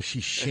funny how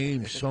she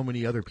shames so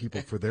many other people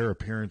for their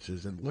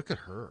appearances, and look at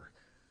her.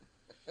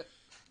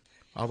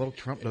 Although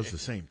Trump does the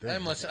same thing.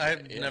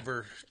 I've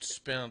never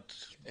spent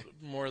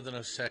more than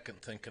a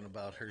second thinking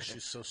about her.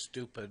 She's so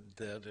stupid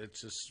that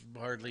it's just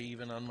hardly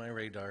even on my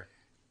radar.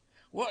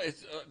 Well,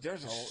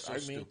 there's So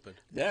stupid.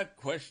 That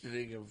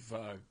questioning of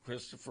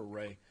Christopher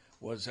Wray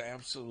was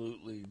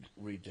absolutely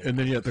ridiculous. And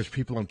then yet there's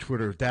people on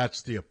Twitter.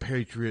 That's the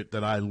patriot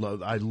that I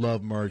love. I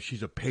love Marge.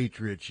 She's a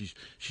patriot. She's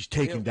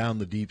taking down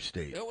the deep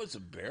state. It was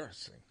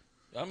embarrassing.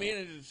 I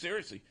mean,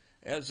 seriously,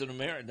 as an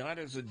American, not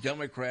as a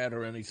Democrat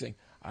or anything.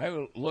 I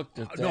looked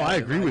at that. No, I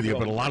agree with you,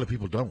 but a lot of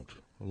people don't.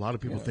 A lot of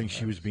people think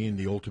she was being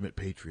the ultimate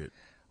patriot.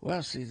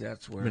 Well, see,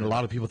 that's where. I mean, a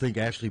lot of people think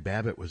Ashley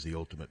Babbitt was the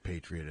ultimate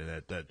patriot,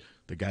 and that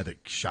the guy that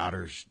shot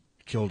her,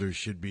 killed her,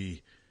 should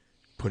be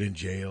put in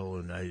jail.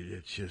 And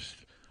it's just,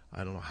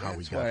 I don't know how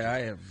we got. That's why I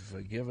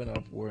have given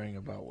up worrying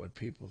about what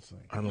people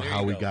think. I don't know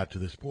how we got to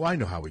this. Well, I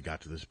know how we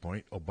got to this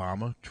point.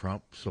 Obama,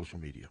 Trump, social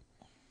media.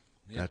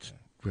 Yeah. That's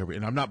where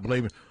and I'm not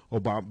blaming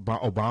Obama.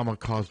 Obama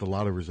caused a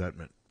lot of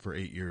resentment for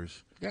 8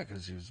 years. Yeah,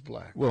 because he was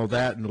black. Well,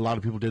 that and a lot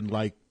of people didn't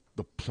like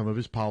some of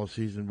his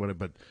policies and whatever.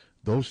 But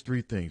those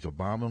three things: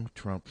 Obama,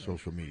 Trump,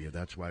 social media.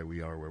 That's why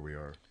we are where we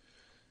are.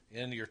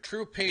 And your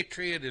true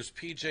patriot is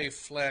P.J.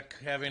 Fleck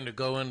having to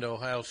go into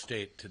Ohio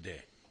State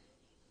today.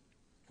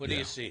 What do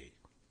you see?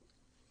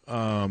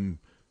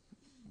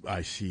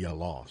 I see a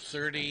loss.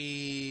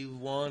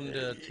 31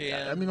 to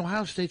 10. I mean,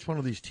 Ohio State's one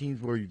of these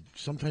teams where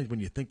sometimes when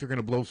you think they're going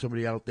to blow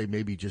somebody out, they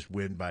maybe just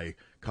win by a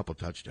couple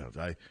touchdowns.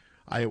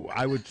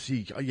 I would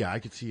see, I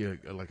could see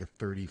like a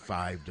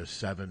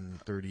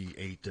 35-7,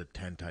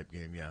 38-10 type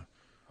game. Yeah.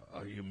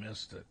 Oh, you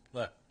missed it.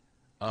 What?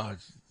 I'll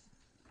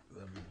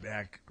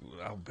back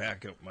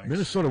up my.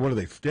 Minnesota. What are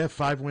they? They have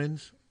 5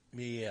 wins.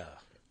 Yeah.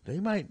 They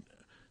might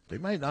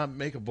not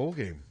make a bowl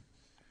game.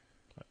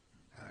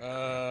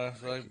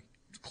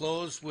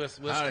 Close with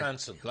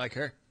Wisconsin. Like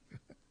her?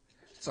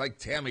 It's like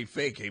Tammy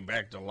Faye came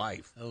back to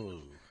life. Oh.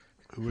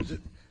 Who is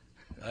it?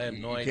 I have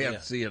no you idea. You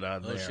can't see it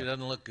on there. She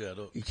doesn't look good.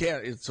 You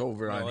can't. It's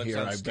over on it's here.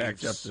 on I backed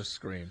Steve's. up the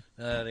screen.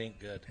 That ain't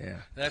good.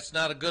 Yeah. That's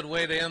not a good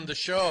way to end the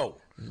show.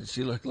 Doesn't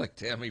she look like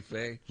Tammy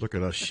Faye? Look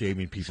at us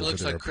shaming She people. looks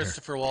for their like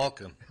Christopher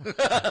Walken.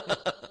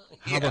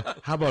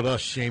 How about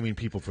us shaming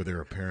people for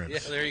their appearance?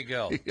 Yeah, there you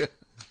go.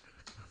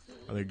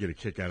 I think get a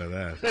kick out of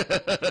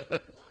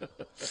that.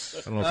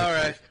 I don't know. All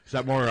right. Is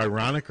that more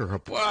ironic or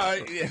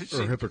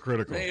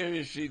hypocritical?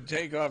 Maybe she'd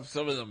take off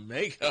some of the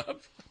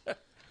makeup.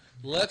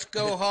 Let's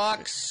go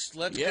Hawks.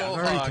 Let's go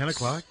already Hawks. 10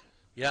 o'clock.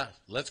 Yeah,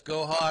 let's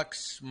go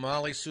Hawks.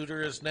 Molly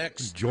Suter is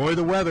next. Enjoy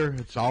the weather.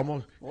 It's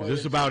almost. This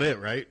is about it,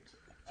 right?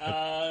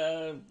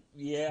 Yeah.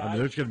 I mean,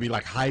 there's going to be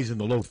like highs in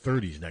the low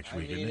 30s next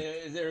week, isn't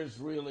it? There's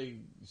really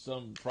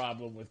some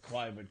problem with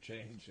climate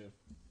change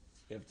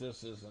if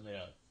this isn't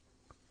it.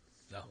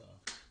 No.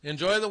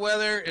 Enjoy the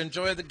weather.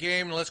 Enjoy the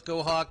game. Let's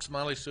go Hawks.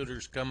 Molly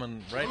Suter's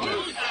coming right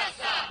now.